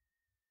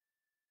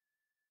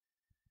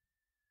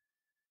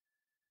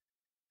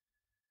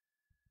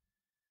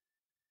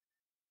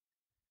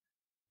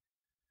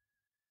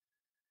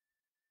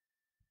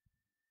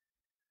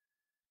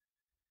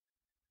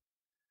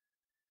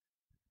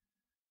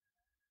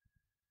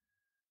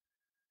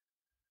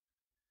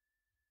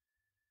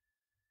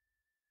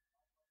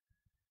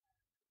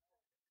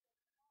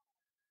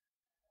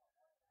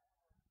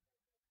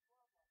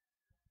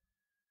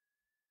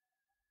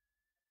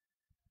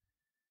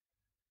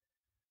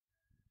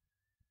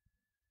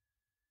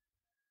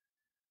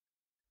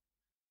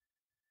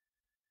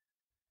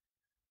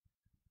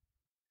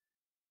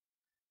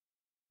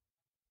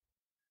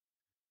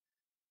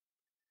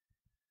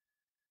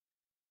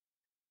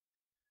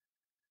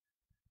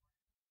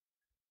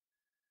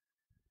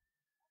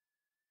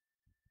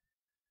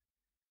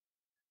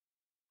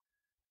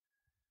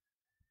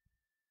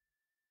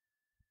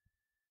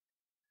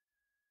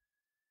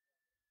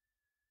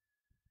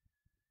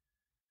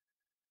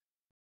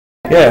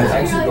 Yeah.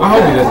 I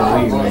hope he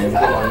doesn't leave, man.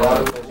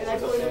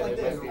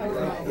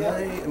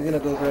 I'm gonna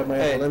go grab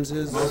my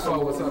lenses. What's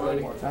up,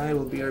 buddy? I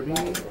will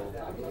BRB.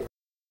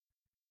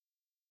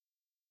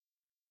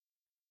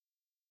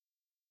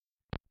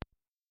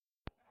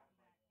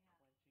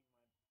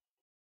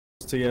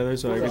 Together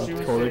so I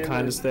can hold it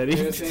kind of steady.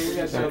 Just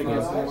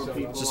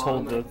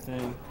hold the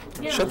thing.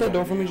 Shut that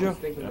door for me, Joe.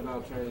 Thinking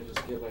about trying to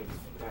just get like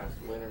past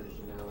winners,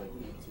 you know, like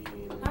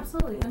ET and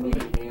Absolutely. I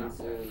mean,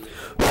 Hanson.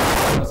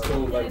 That's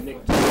cool. Like,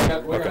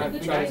 we're gonna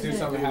try to do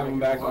something, have him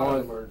back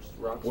on,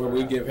 where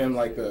we give him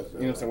like the, you know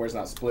what I'm saying, where it's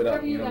not split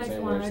up. whatever You you know what I'm guys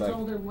saying? Where want. it's I like,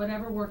 told her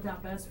whatever worked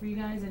out best for you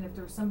guys, and if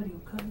there was somebody who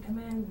couldn't come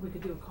in, we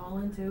could do a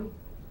call-in too.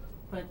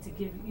 But to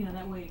give, you know,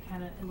 that way it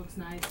kind of, it looks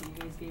nice that you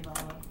guys gave all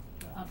the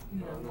up, you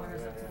know,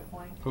 winners up to the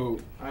point. who?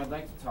 I'd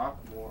like to talk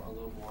a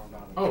little more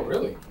about it. Oh,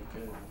 really? If we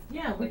could.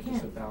 Yeah, we Like, can.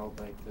 just about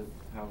like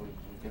how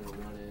we're gonna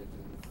run it.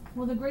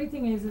 Well, the great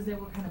thing is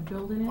that we're kind of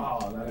building it.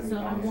 Oh, that'd be So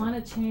I awesome.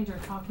 want to change our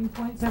talking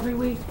points every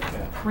week.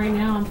 Right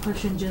now, I'm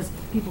pushing just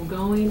people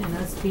going and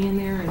us being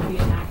there and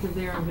being active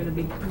there. I'm going to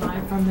be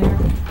live from there,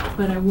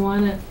 but I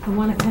want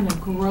to kind of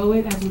grow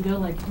it as we go.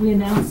 Like we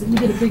announced, we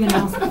did a big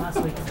announcement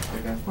last week.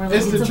 Where, like,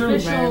 It's the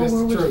truth, official, man. It's we're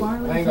the with truth.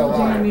 Barley, I ain't gonna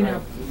lie. you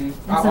know. Mhm. And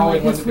I so always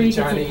like wanted this to be week, it's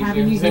like Chinese,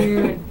 having you you know what I'm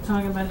here saying? and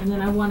talking about it, and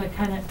then I want to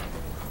kind of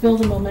build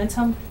the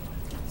momentum.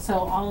 So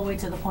all the way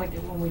to the point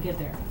that when we get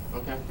there.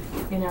 Okay.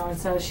 You know, and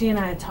so she and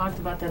I had talked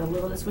about that a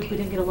little this week. We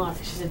didn't get a lot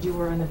because she said you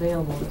were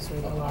unavailable this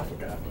week a lot.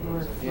 You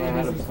were Yeah, I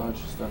had a busy.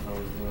 bunch of stuff I was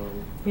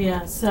doing.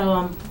 Yeah,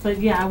 so, but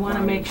yeah, I want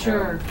to make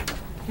sure.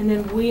 And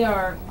then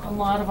a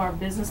lot of our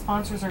business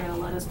sponsors are going to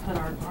let us put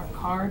our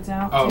cards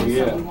out. Oh, too,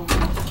 yeah. So we want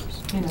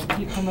to, you know,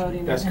 keep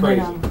promoting it. That's and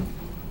crazy. Then,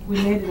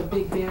 we made it a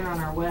big banner on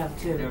our web,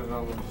 Get too. it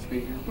on the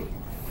speaker.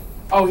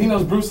 Oh, he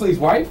knows Bruce Lee's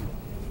wife?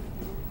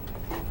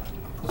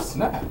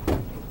 Snap.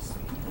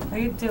 Are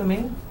you doing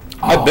me?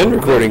 I've been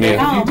recording it.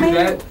 Oh, You do man.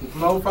 that,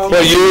 mofo?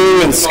 Well,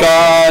 you and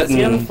Scott Is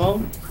he on the and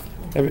phone?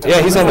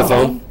 yeah, he's on the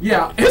phone.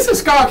 Yeah, it's a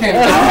Skull Candy.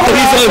 He's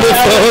on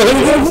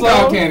the It's phone.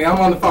 Skull Candy. I'm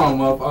on the phone,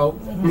 mofo.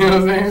 You know what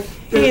I'm saying?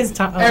 He is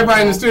talking.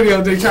 Everybody in the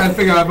studio, they trying to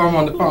figure out if I'm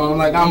on the phone. I'm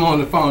like, I'm on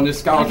the phone. This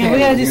Skull Candy. Okay, we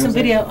got to do you know some what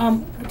I'm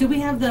saying? video. Do we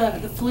have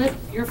the flip,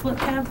 your flip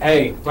tab?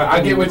 Hey, but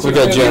I get what We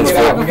you're got saying. Jen's We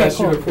phone. got Okay, to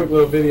shoot a cool. quick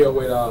little video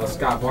with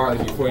Scott Barley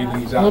before he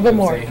leaves out. A little bit You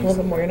know what more, I'm saying? a little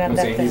bit more. You're not You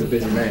know what that I'm saying? He's a thin.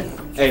 busy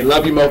man. Hey,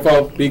 love you,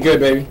 mofo. Be good,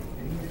 baby.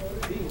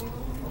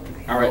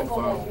 All right.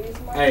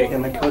 Hey,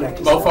 And my Kodak.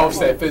 mofo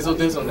said fizzle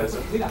dizzle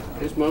nizzle.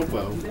 Here's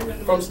Mofo.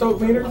 From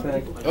Stokemeter?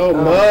 Oh,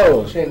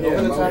 Mo.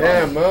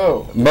 Yeah,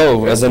 Mo.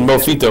 Mo, as in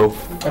Mofito.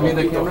 I mean,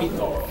 the camera.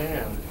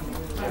 Damn.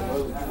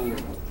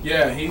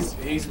 Yeah, he's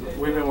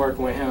we've been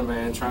working with him,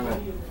 man, trying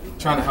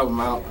to help him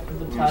out.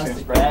 The You know what I'm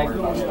saying? plastic bag.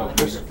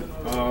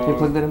 Can you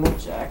plug that in there?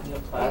 Jack in the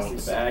plastic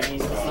baggies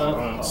and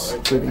stuff.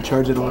 So we can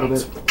charge it a little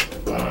bit.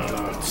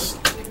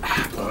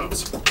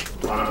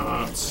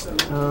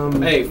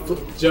 Hey,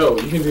 Joe,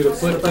 you can do the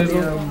flip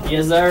dizzle.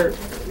 Yes, sir.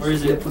 Where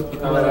is it? Flip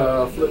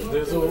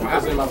dizzle.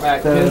 It's in my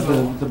back.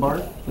 The bar?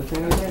 The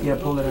thing? Yeah,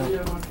 pull it out.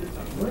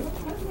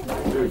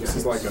 Dude, this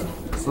is like a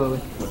Slowly.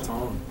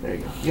 baton. There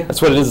you go. Yeah.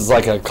 That's what it is. It's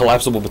like a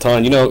collapsible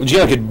baton. You know,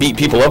 Gian could beat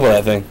people up with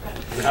that thing.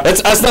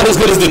 That's not as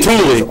good as the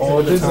Thule.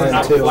 All the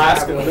time, too.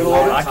 Flask in the middle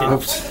of it.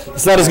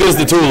 It's not as good as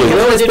the You know,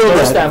 Thule. I did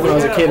bow staff when I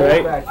was a kid,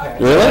 right?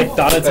 Really? Like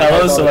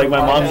Donatello, so like my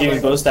mom gave me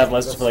bow staff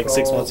lessons for like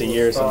 6 months a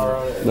year or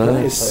something.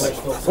 Nice.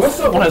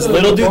 When I was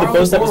little, dude, the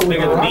bow staff was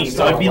bigger than me,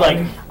 so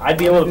I'd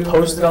be able to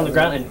post it on the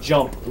ground and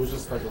jump,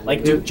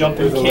 like do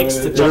jumping kicks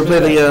to Did you ever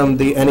jump.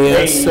 play the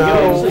NES?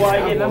 Yo,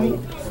 why you know me?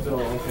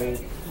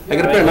 I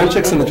got a pair of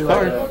nunchucks in the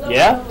car.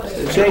 Yeah,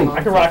 Shane.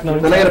 I can rock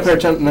Then I got a pair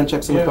of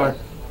nunchucks in the car.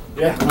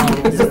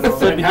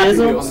 Flippy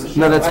dizzle.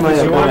 No, that's my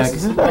Kodak.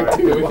 Like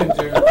two, we can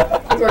do.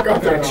 It's like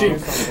off their cheap.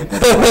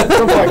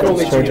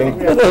 Charging.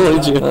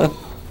 Yeah.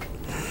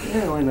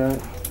 Yeah, why not?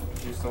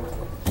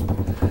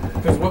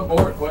 Because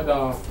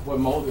what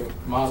molding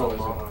model is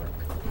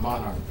it?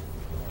 Monarch.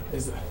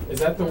 Is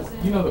that the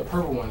the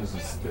purple one is the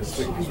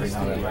stickers right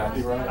now that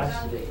Matthew rides?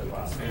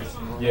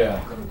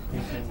 Yeah.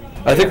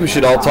 I think we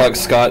should all talk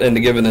Scott into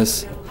giving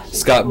us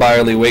Scott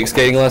Byerly wake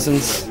skating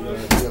lessons.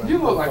 You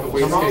look like a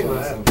wake skate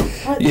lesson.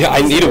 Yeah,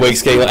 I need a wake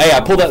skating. Hey, I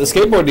pulled out the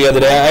skateboard the other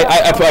day.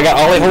 I got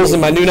all 8 holes in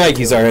my new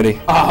Nikes already.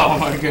 Oh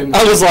my goodness.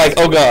 I was like,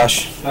 oh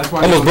gosh. That's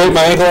why Almost broke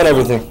my ankle and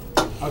everything.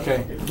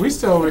 Okay, we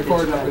still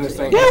recording up in this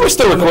thing. Yeah, we're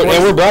still recording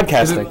and we're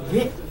broadcasting.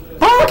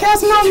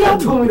 Broadcasting on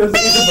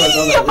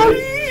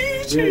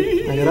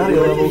I got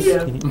audio levels.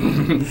 Yo,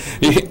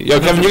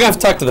 Kevin, you're gonna have to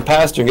talk to the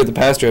pastor and get the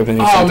pastor up in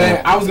here Oh sometime.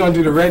 man, I was gonna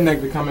do the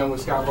redneck to come in with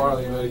Scott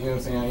Barley, but you know what I'm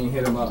saying? I ain't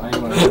hit him up. I ain't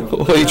gonna hit him up.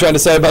 What are you trying to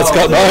say about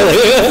Scott Byerly?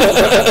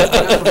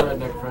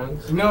 Redneck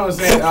friends. You know what I'm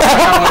saying?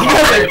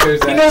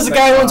 He knows the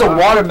guy who owns a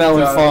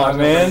watermelon farm,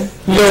 man.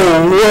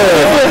 No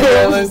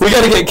way. We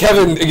gotta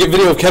get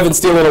video of Kevin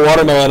stealing a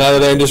watermelon out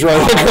of there and just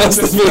running across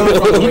the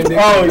field.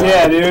 Oh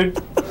yeah,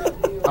 dude.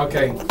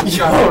 Okay.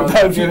 Yo,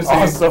 that would be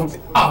awesome.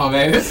 Oh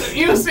man,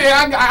 you know what I'm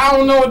saying? I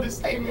don't know what to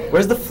say, man.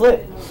 Where's the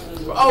flip?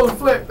 Oh, the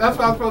flip. That's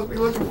what I'm supposed to be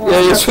looking for.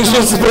 Yeah, you're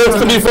supposed to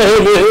be I'm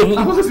filming.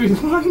 supposed to be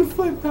wanting the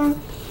flip, dog.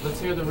 Let's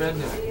hear the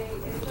redneck.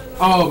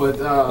 Oh, but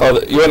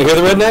You want to hear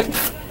the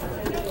redneck?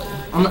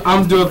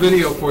 I'm doing a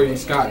video for you,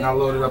 Scott, and I'll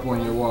load it up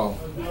on your wall.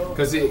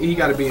 Cause he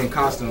got to be in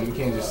costume. You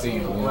can't just see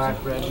him. Black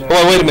redneck.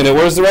 Well, wait a minute.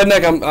 Where's the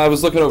redneck? I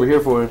was looking over here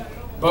for him.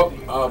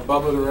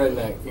 Bubba the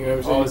redneck. You know what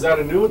I'm saying? Oh, is that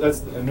a new one?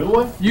 That's a new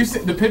one? You see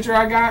the picture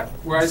I got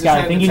where I just Scott,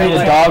 had I think the you need a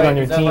tail dog light? on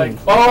your team.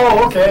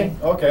 Oh, okay,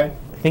 okay.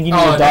 I think you need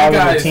Oh, a that dog on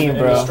guy your is team, in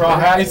bro. the straw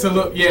hat? It's a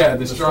look, yeah,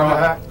 the straw straw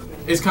hat.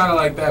 It's kind of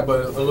like that,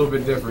 but a little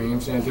bit different. You know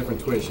what I'm saying?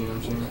 Different twist. You know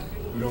what I'm saying?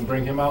 You don't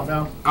bring him out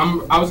now?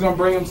 I was gonna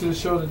bring him to the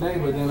show today,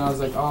 but then I was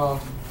like, oh.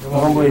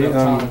 Homeboy,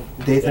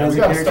 Dathan as a we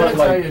gotta character. start, I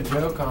like- tell you a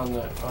joke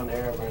on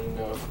air, but I didn't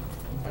know if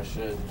I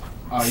should.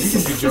 You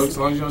can do jokes as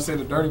long as you don't say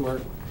the dirty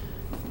word.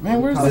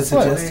 Man, where's That's the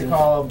foot? What do you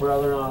call a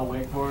brother on a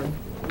wakeboard?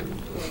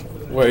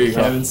 Where you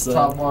go? Kevin's son.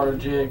 Top water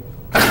jig.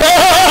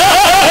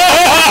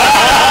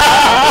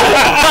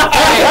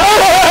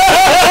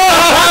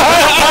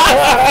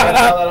 I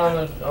saw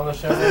that on the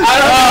show.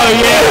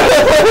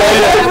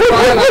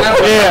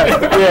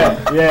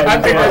 Yeah.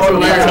 I think that's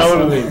hilarious.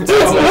 Totally.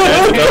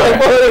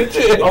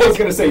 I was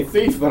gonna say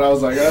thief, but I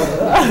was like,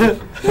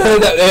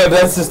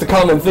 That's just a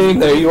common theme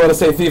there. You want to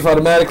say thief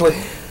automatically?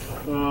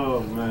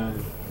 oh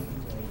man.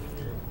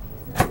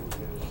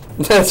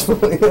 That's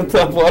funny. A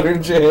top water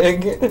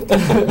jig. It's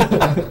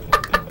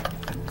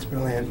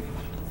brilliant.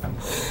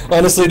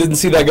 Honestly, didn't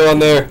see that going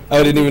there.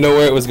 I didn't even know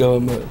where it was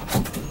going, but.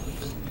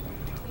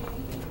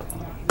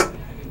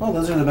 Well,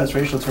 those are the best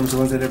racial terms, the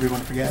ones that everyone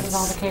With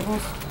all the forgets.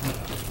 cables.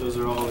 Those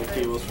are all the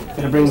cables from.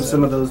 Gonna bring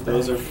some of those back.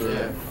 Those are for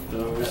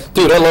those.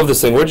 Dude, I love this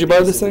thing. Where'd you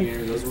buy this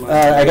thing? Those are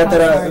my. I got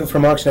that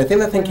from auction. I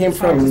think that thing came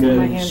from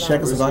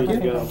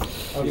Czechoslovakia.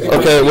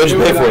 Okay, what'd you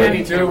pay for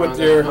it? Do with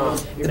your.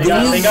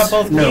 They got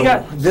both.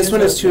 No, this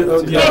one is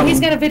too. Yeah, he's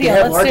got a video. They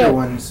have Let's do larger it.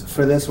 ones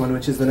for this one,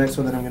 which is the next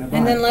one that I'm gonna buy.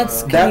 And then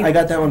let's. That I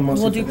got that one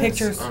mostly. We'll do for this.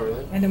 pictures, Oh,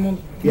 really? and then we'll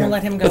Yeah.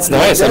 let him go. It's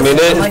nice. I mean,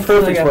 It's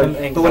perfect for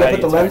it. But when I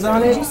put the lens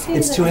on it,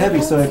 it's too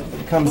heavy, so it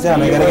comes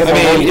down. I gotta get. I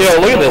mean, you know,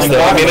 look at this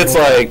though. I mean, it's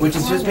like Which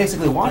is just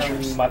basically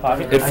washers. My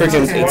pocket. it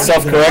freaking it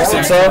self-corrects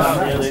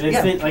itself.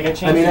 Like I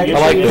changed. I mean, I the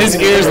like YouTube his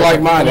video. ears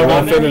like mine, they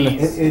won't fit in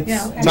the- It's.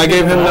 Yeah. So I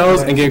gave him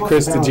those and gave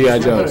Chris the G.I.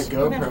 Put a Joes.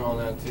 GoPro on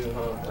that too,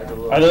 huh? Like a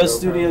little Are those GoPro.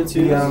 Studio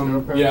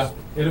 2s? Yeah,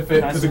 it'll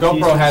fit because the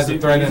GoPro has the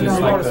thread in it. It's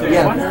like the.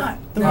 Yeah. Why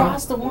not? The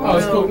Rasta one. Oh,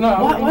 it's cool. No,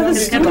 Why the Kevin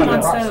studio?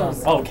 wants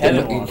those. Oh,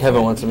 Kevin.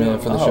 Kevin wants them in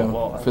for the Oh, show,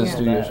 well, for the yeah,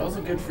 studio That show. was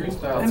a good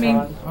freestyle. I mean,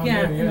 Todd. yeah.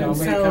 And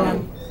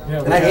so.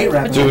 And I hate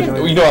rapping. Dude,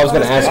 you know I was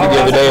gonna ask you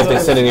the other day if they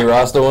sent any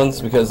Rasta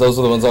ones because those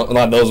are the ones,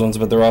 not those ones,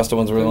 but the Rasta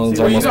ones were the ones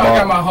I Well, you almost know, I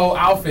got bought. my whole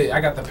outfit. I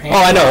got the pants.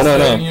 Oh, I know, no. You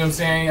know what I'm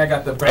saying? I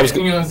got the brand. was-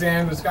 You know what I'm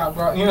saying? The Scott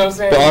bro. You know what I'm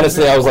saying? But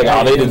honestly, I was like,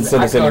 oh, they didn't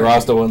send us any I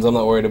Rasta ones. I'm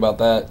not worried about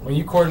that. When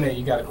you coordinate,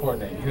 you gotta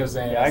coordinate. You know what I'm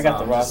saying? Yeah, I got the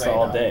So I'm just Rasta saying,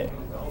 all day.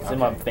 It's in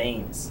my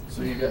veins.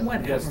 So you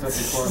got stuff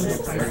to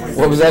coordinate.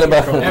 What was that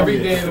about? Every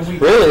day of the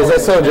week. Really? Is that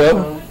so,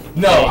 Joe?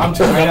 No, I'm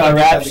just I got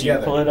my rap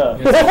sheet. Pull it up.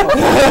 If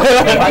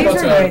I go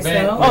These to are an nice,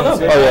 event, though. Oh,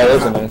 yeah,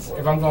 those are nice.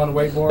 if I'm going to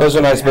wakeboard, Those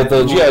are nice, but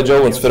the G.I.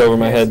 Joe ones fit over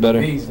my head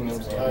better. These, you know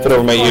what I'm saying? Fit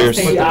over my ears.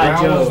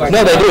 G.I. Joe.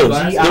 No, they do.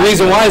 The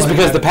reason why is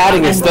because the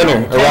padding is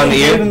thinner around the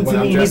Gave ear. them to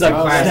me. He's like,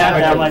 snap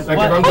it. I'm like, Like,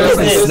 what? if I'm What is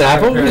dressed this?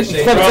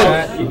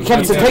 Snap them.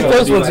 Kevin said, take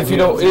those ones if you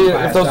don't,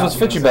 if those ones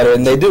fit you better,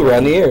 and they do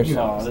around the ears.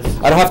 No, this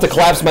I don't have to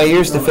collapse my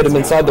ears to fit them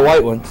inside the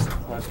white ones.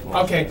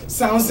 Okay,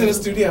 Sound Center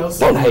Studios.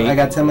 Don't hate. I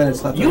got 10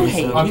 minutes left. you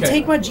hate. You Okay.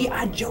 take my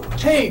G.I. Joe.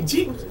 Hey,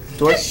 G.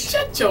 Dork.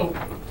 Shut your.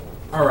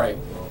 All right.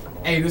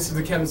 Hey, this is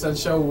the Kevin Sutton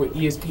Show with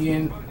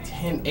ESPN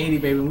 1080,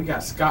 baby. We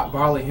got Scott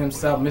Barley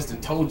himself, Mr.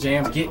 Toe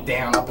Jam. Get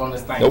down up on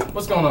this thing. Nope.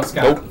 What's going on,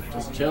 Scott? Nope.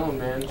 Just chilling,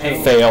 man.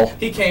 Hey, Fail.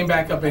 He came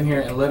back up in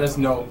here and let us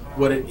know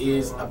what it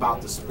is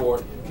about the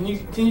sport. Can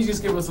you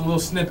just give us a little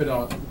snippet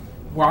on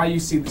why you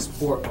see the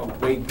sport of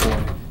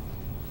wakeboarding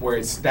where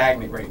it's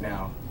stagnant right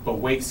now, but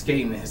wake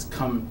skating has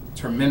come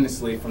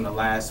tremendously from the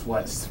last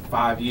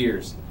 5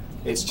 years?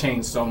 It's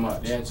changed so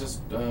much. Yeah, it's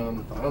just I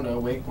don't know,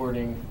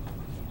 wakeboarding.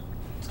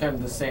 It's kind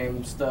of the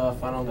same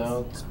stuff. I don't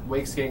know.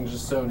 Wake skating is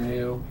just so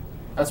new.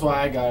 That's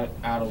why I got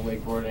out of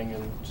wakeboarding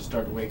and just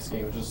started wake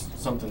skating. It was just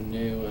something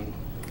new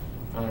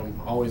and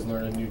always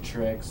learning new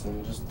tricks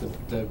and just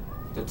the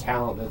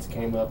talent that's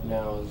came up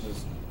now is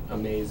just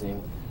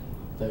amazing.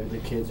 The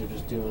kids are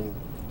just doing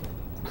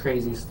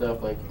crazy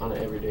stuff like on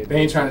an everyday basis. They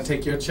ain't trying to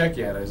take your check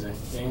yet, is it?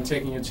 They ain't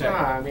taking your check. Nah,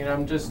 I mean,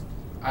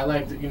 I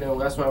like to,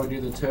 that's why we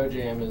do the toe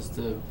jam is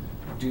to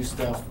do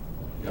stuff,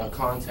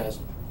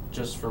 contest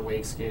just for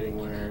wake skating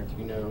where,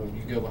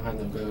 you go behind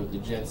the boat, the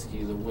jet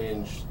ski, the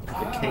winch,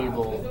 the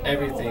cable,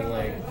 everything,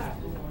 like,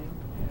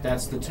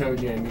 that's the toe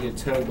jam. You get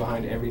towed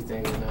behind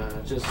everything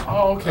and just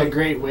a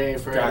great way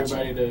for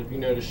everybody to,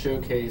 to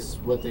showcase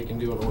what they can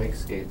do on a wake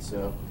skate.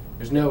 So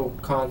there's no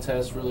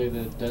contest really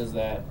that does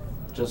that,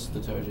 just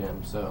the toe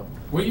jam, so.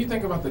 What do you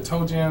think about the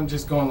toe jam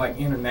just going like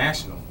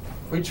international?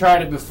 We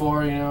tried it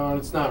before,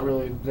 it's not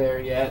really there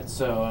yet,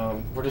 so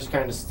we're just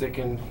kind of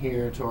sticking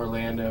here to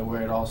Orlando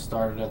where it all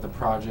started at the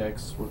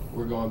projects.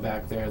 We're going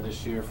back there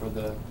this year for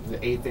the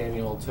 8th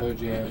annual Toe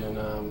Jam,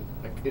 and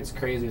it's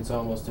crazy. It's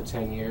almost to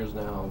 10 years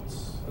now.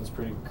 It's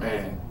pretty crazy.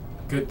 Man,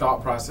 good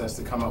thought process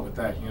to come up with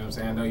that. You know what I'm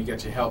saying? I know you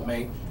got your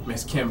helpmate,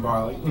 Miss Kim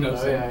Barley. You know what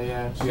I'm saying?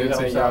 Yeah. You know what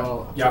I'm saying?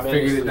 Y'all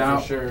figured it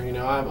out. For sure. You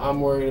know,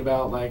 I'm worried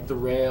about like the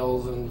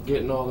rails and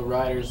getting all the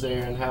riders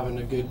there and having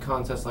a good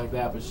contest like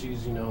that. But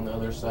she's, you know, on the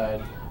other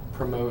side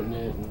promoting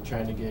it and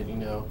trying to get, you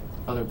know,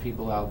 other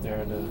people out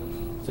there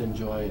to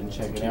enjoy it and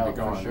check it out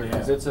for sure.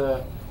 Because it's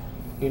a,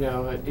 you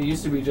know, it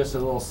used to be just a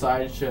little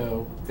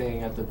sideshow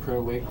thing at the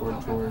pro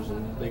wakeboard tours,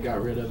 and they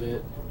got rid of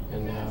it.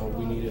 And now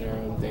we needed our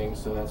own thing,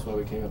 so that's why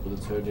we came up with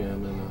the Toe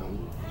Jam,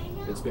 and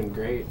it's been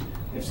great.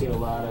 We've seen a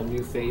lot of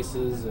new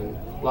faces and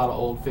a lot of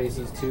old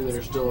faces too that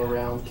are still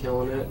around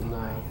killing it, and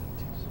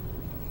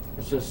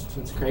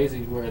it's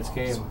crazy where it's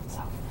came.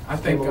 I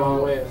think, I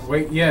remember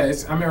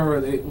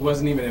it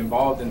wasn't even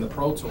involved in the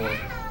Pro Tour,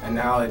 and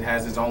now it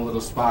has its own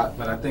little spot.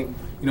 But I think,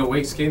 you know,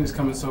 wake skating is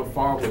coming so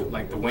far with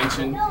like the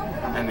winching,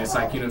 and it's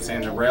like, you know what I'm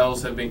saying, the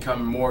rails have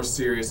become more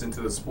serious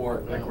into the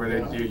sport, like where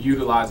they're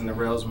utilizing the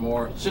rails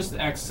more. It's just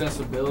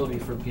accessibility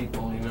for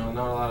people, you know,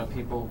 not a lot of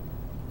people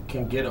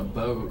can get a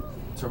boat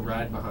to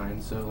ride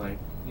behind, so like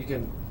you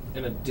can,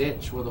 in a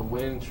ditch with a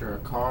winch or a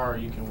car,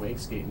 you can wake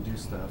skate and do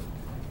stuff,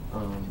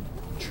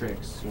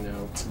 tricks, you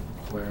know,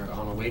 where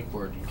on a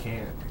wakeboard you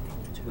can't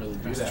really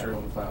do that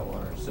on flat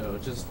water. So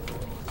it's just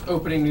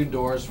opening new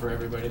doors for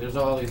everybody. There's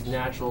all these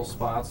natural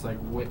spots like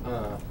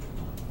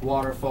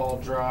waterfall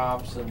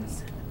drops and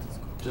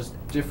just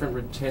different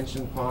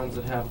retention ponds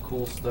that have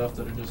cool stuff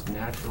that are just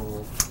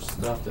natural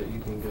stuff that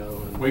you can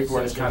go and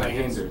wakeboard is kind of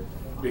hindered.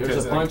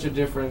 There's a bunch of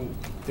different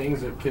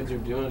things that kids are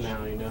doing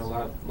now, you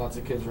know. Lots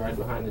of kids ride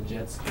behind the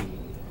jet ski,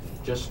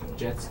 just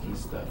jet ski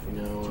stuff, you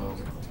know.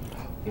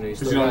 You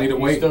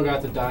still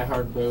got the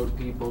die-hard boat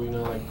people, you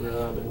know, like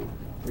Grubb and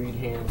Reed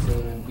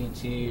Hansen and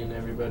BT and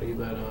everybody,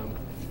 but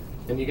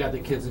and you got the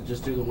kids that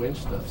just do the winch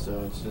stuff,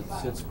 so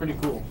it's pretty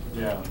cool.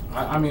 Yeah,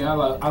 I mean, I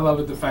love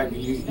it, the fact that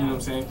you know what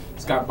I'm saying,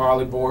 Scott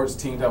Barley Boards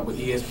teamed up with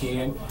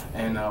ESPN,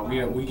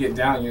 and we get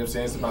down, you know what I'm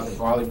saying, it's about the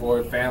Barley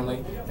Board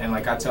family, and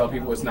like I tell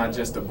people, it's not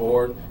just a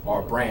board or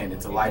a brand,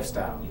 it's a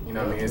lifestyle. You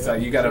know what I mean? It's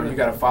like you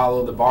gotta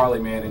follow the Barley,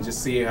 man, and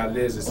just see how it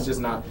is. It's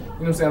just not, you know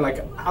what I'm saying,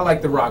 like I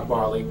like to rock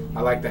Barley.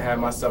 I like to have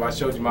my stuff. I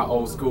showed you my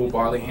old school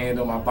Barley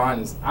handle, my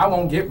bindings. I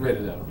won't get rid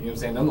of them. You know what I'm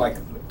saying? I'm like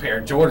pair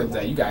of Jordans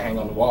that you gotta hang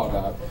on the wall,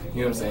 dog.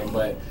 You know what I'm saying?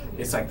 But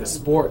it's like the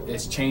sport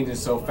is changing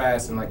so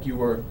fast, and like you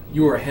were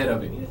ahead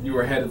of it. You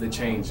were ahead of the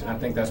change, and I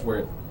think that's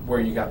where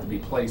you got to be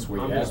placed where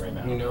you're at right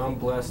now. You know, I'm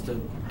blessed to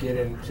get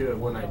into it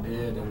when I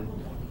did, and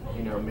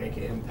you know, make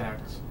an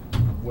impact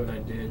when I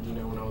did. You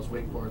know, when I was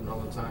wakeboarding all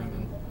the time,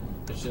 and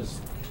it's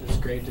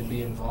great to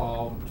be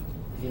involved.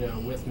 You know,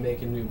 with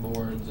making new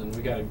boards, and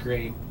we got a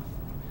great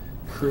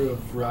crew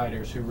of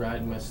riders who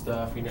ride my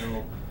stuff. You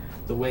know,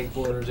 the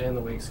wakeboarders and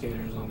the wake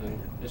skaters, and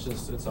then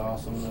it's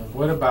awesome.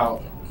 What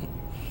about,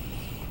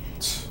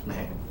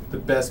 man, the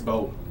best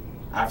boat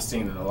I've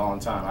seen in a long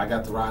time? I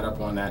got to ride up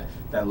on that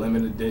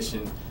limited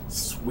edition,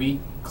 sweet,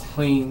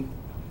 clean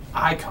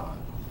Icon.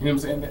 You know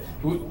what I'm saying?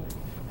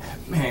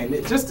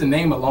 Man, just the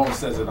name alone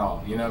says it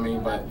all. You know what I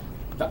mean? But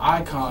the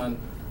Icon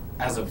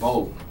as a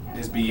boat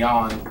is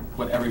beyond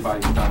what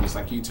everybody's done. It's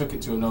like you took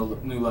it to a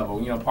new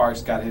level. You know,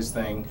 Parks got his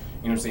thing. You know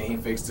what I'm saying? He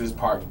fixed his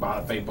Parks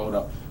Bonifay boat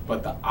up.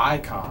 But the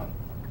Icon,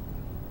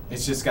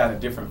 it's just got a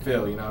different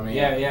feel. You know what I mean?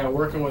 Yeah.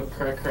 Working with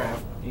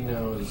Craft, you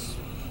know,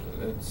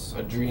 it's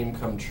a dream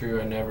come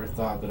true. I never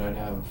thought that I'd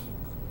have,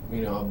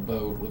 you know, a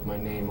boat with my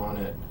name on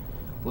it.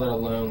 Let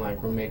alone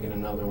like we're making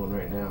another one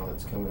right now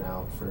that's coming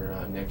out for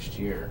next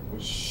year.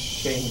 We've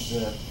changed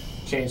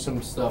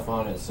some stuff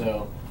on it.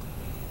 So,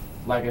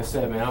 like I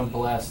said, man, I'm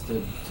blessed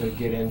to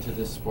get into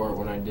this sport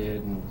when I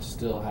did, and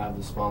still have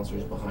the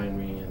sponsors behind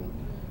me and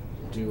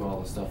do all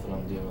the stuff that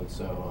I'm doing.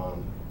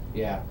 So,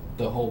 yeah,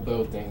 the whole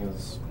boat thing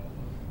is,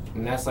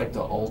 and that's like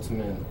the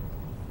ultimate.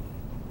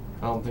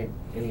 I don't think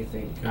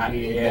anything could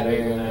be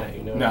better than that.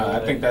 You know? No, I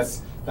think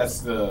that's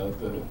the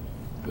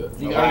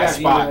last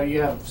spot.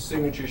 You have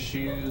signature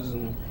shoes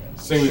and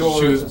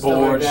shoes,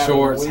 boards,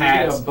 shorts,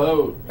 hats. When you get a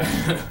boat,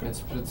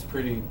 it's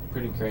pretty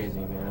crazy,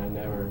 man. I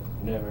never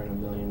in a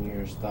million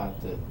years thought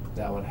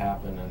that would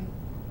happen, and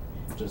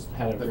just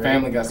had a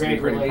family got to be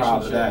pretty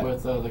proud of that.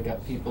 With the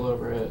people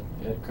over at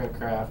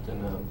Craft,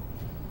 and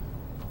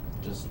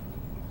just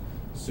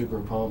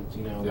super pumped,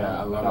 you know. Yeah,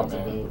 I love it,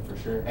 man. Boat for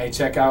sure. Hey,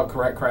 check out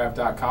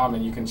correctcraft.com,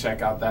 and you can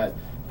check out that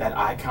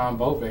Icon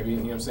boat, baby. You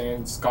know what I'm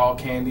saying? Skull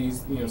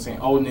Candies, you know what I'm saying?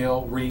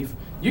 O'Neill, Reef.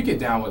 You get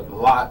down with a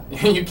lot.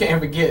 You can't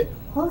forget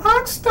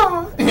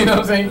Rockstar. You know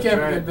what I'm saying? You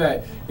can't forget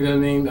that. You know what I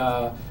mean?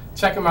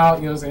 Check them out.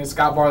 You know what I'm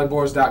saying?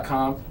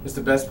 ScottBarleyBoards.com. It's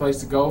the best place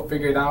to go.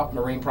 Figure it out.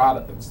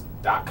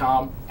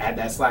 MarineProducts.com. Add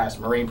that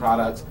 / Marine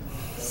Products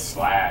 /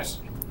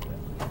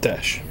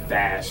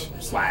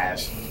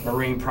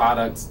 Marine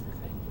Products.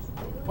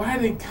 Why are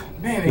they,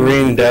 man?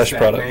 Marine Dash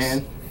Products.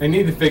 Man. They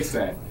need to fix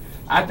that.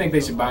 I think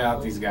they should buy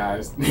out these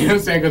guys. You know what I'm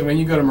saying? Because when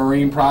you go to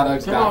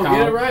marineproducts.com,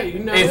 get it right. You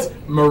know it's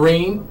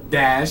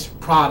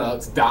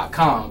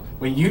marine-products.com.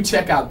 When you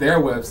check out their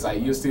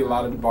website, you'll see a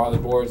lot of the Barley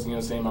boards. You know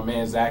what I'm saying? My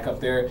man Zach up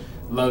there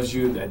loves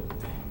you the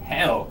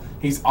hell,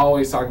 he's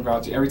always talking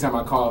about you. Every time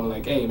I call him,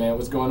 like, hey, man,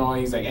 what's going on?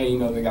 He's like, hey, you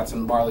know, they got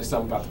some barley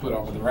stuff about to put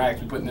over the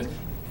racks. We're putting this.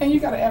 And you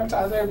got to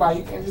advertise everybody.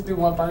 You can't just do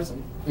one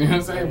person. You know what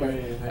I'm saying?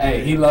 But,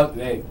 hey,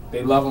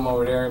 they love him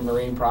over there in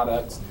Marine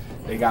Products.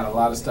 They got a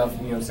lot of stuff,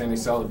 you know what I'm saying? They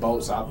sell the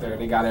boats out there.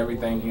 They got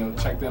everything, you know,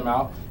 check them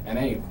out. And,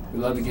 hey, we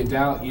love to get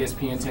down.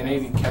 ESPN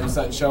 1080, Kevin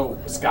Sutton Show,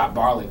 Scott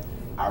Barley.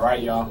 All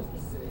right, y'all.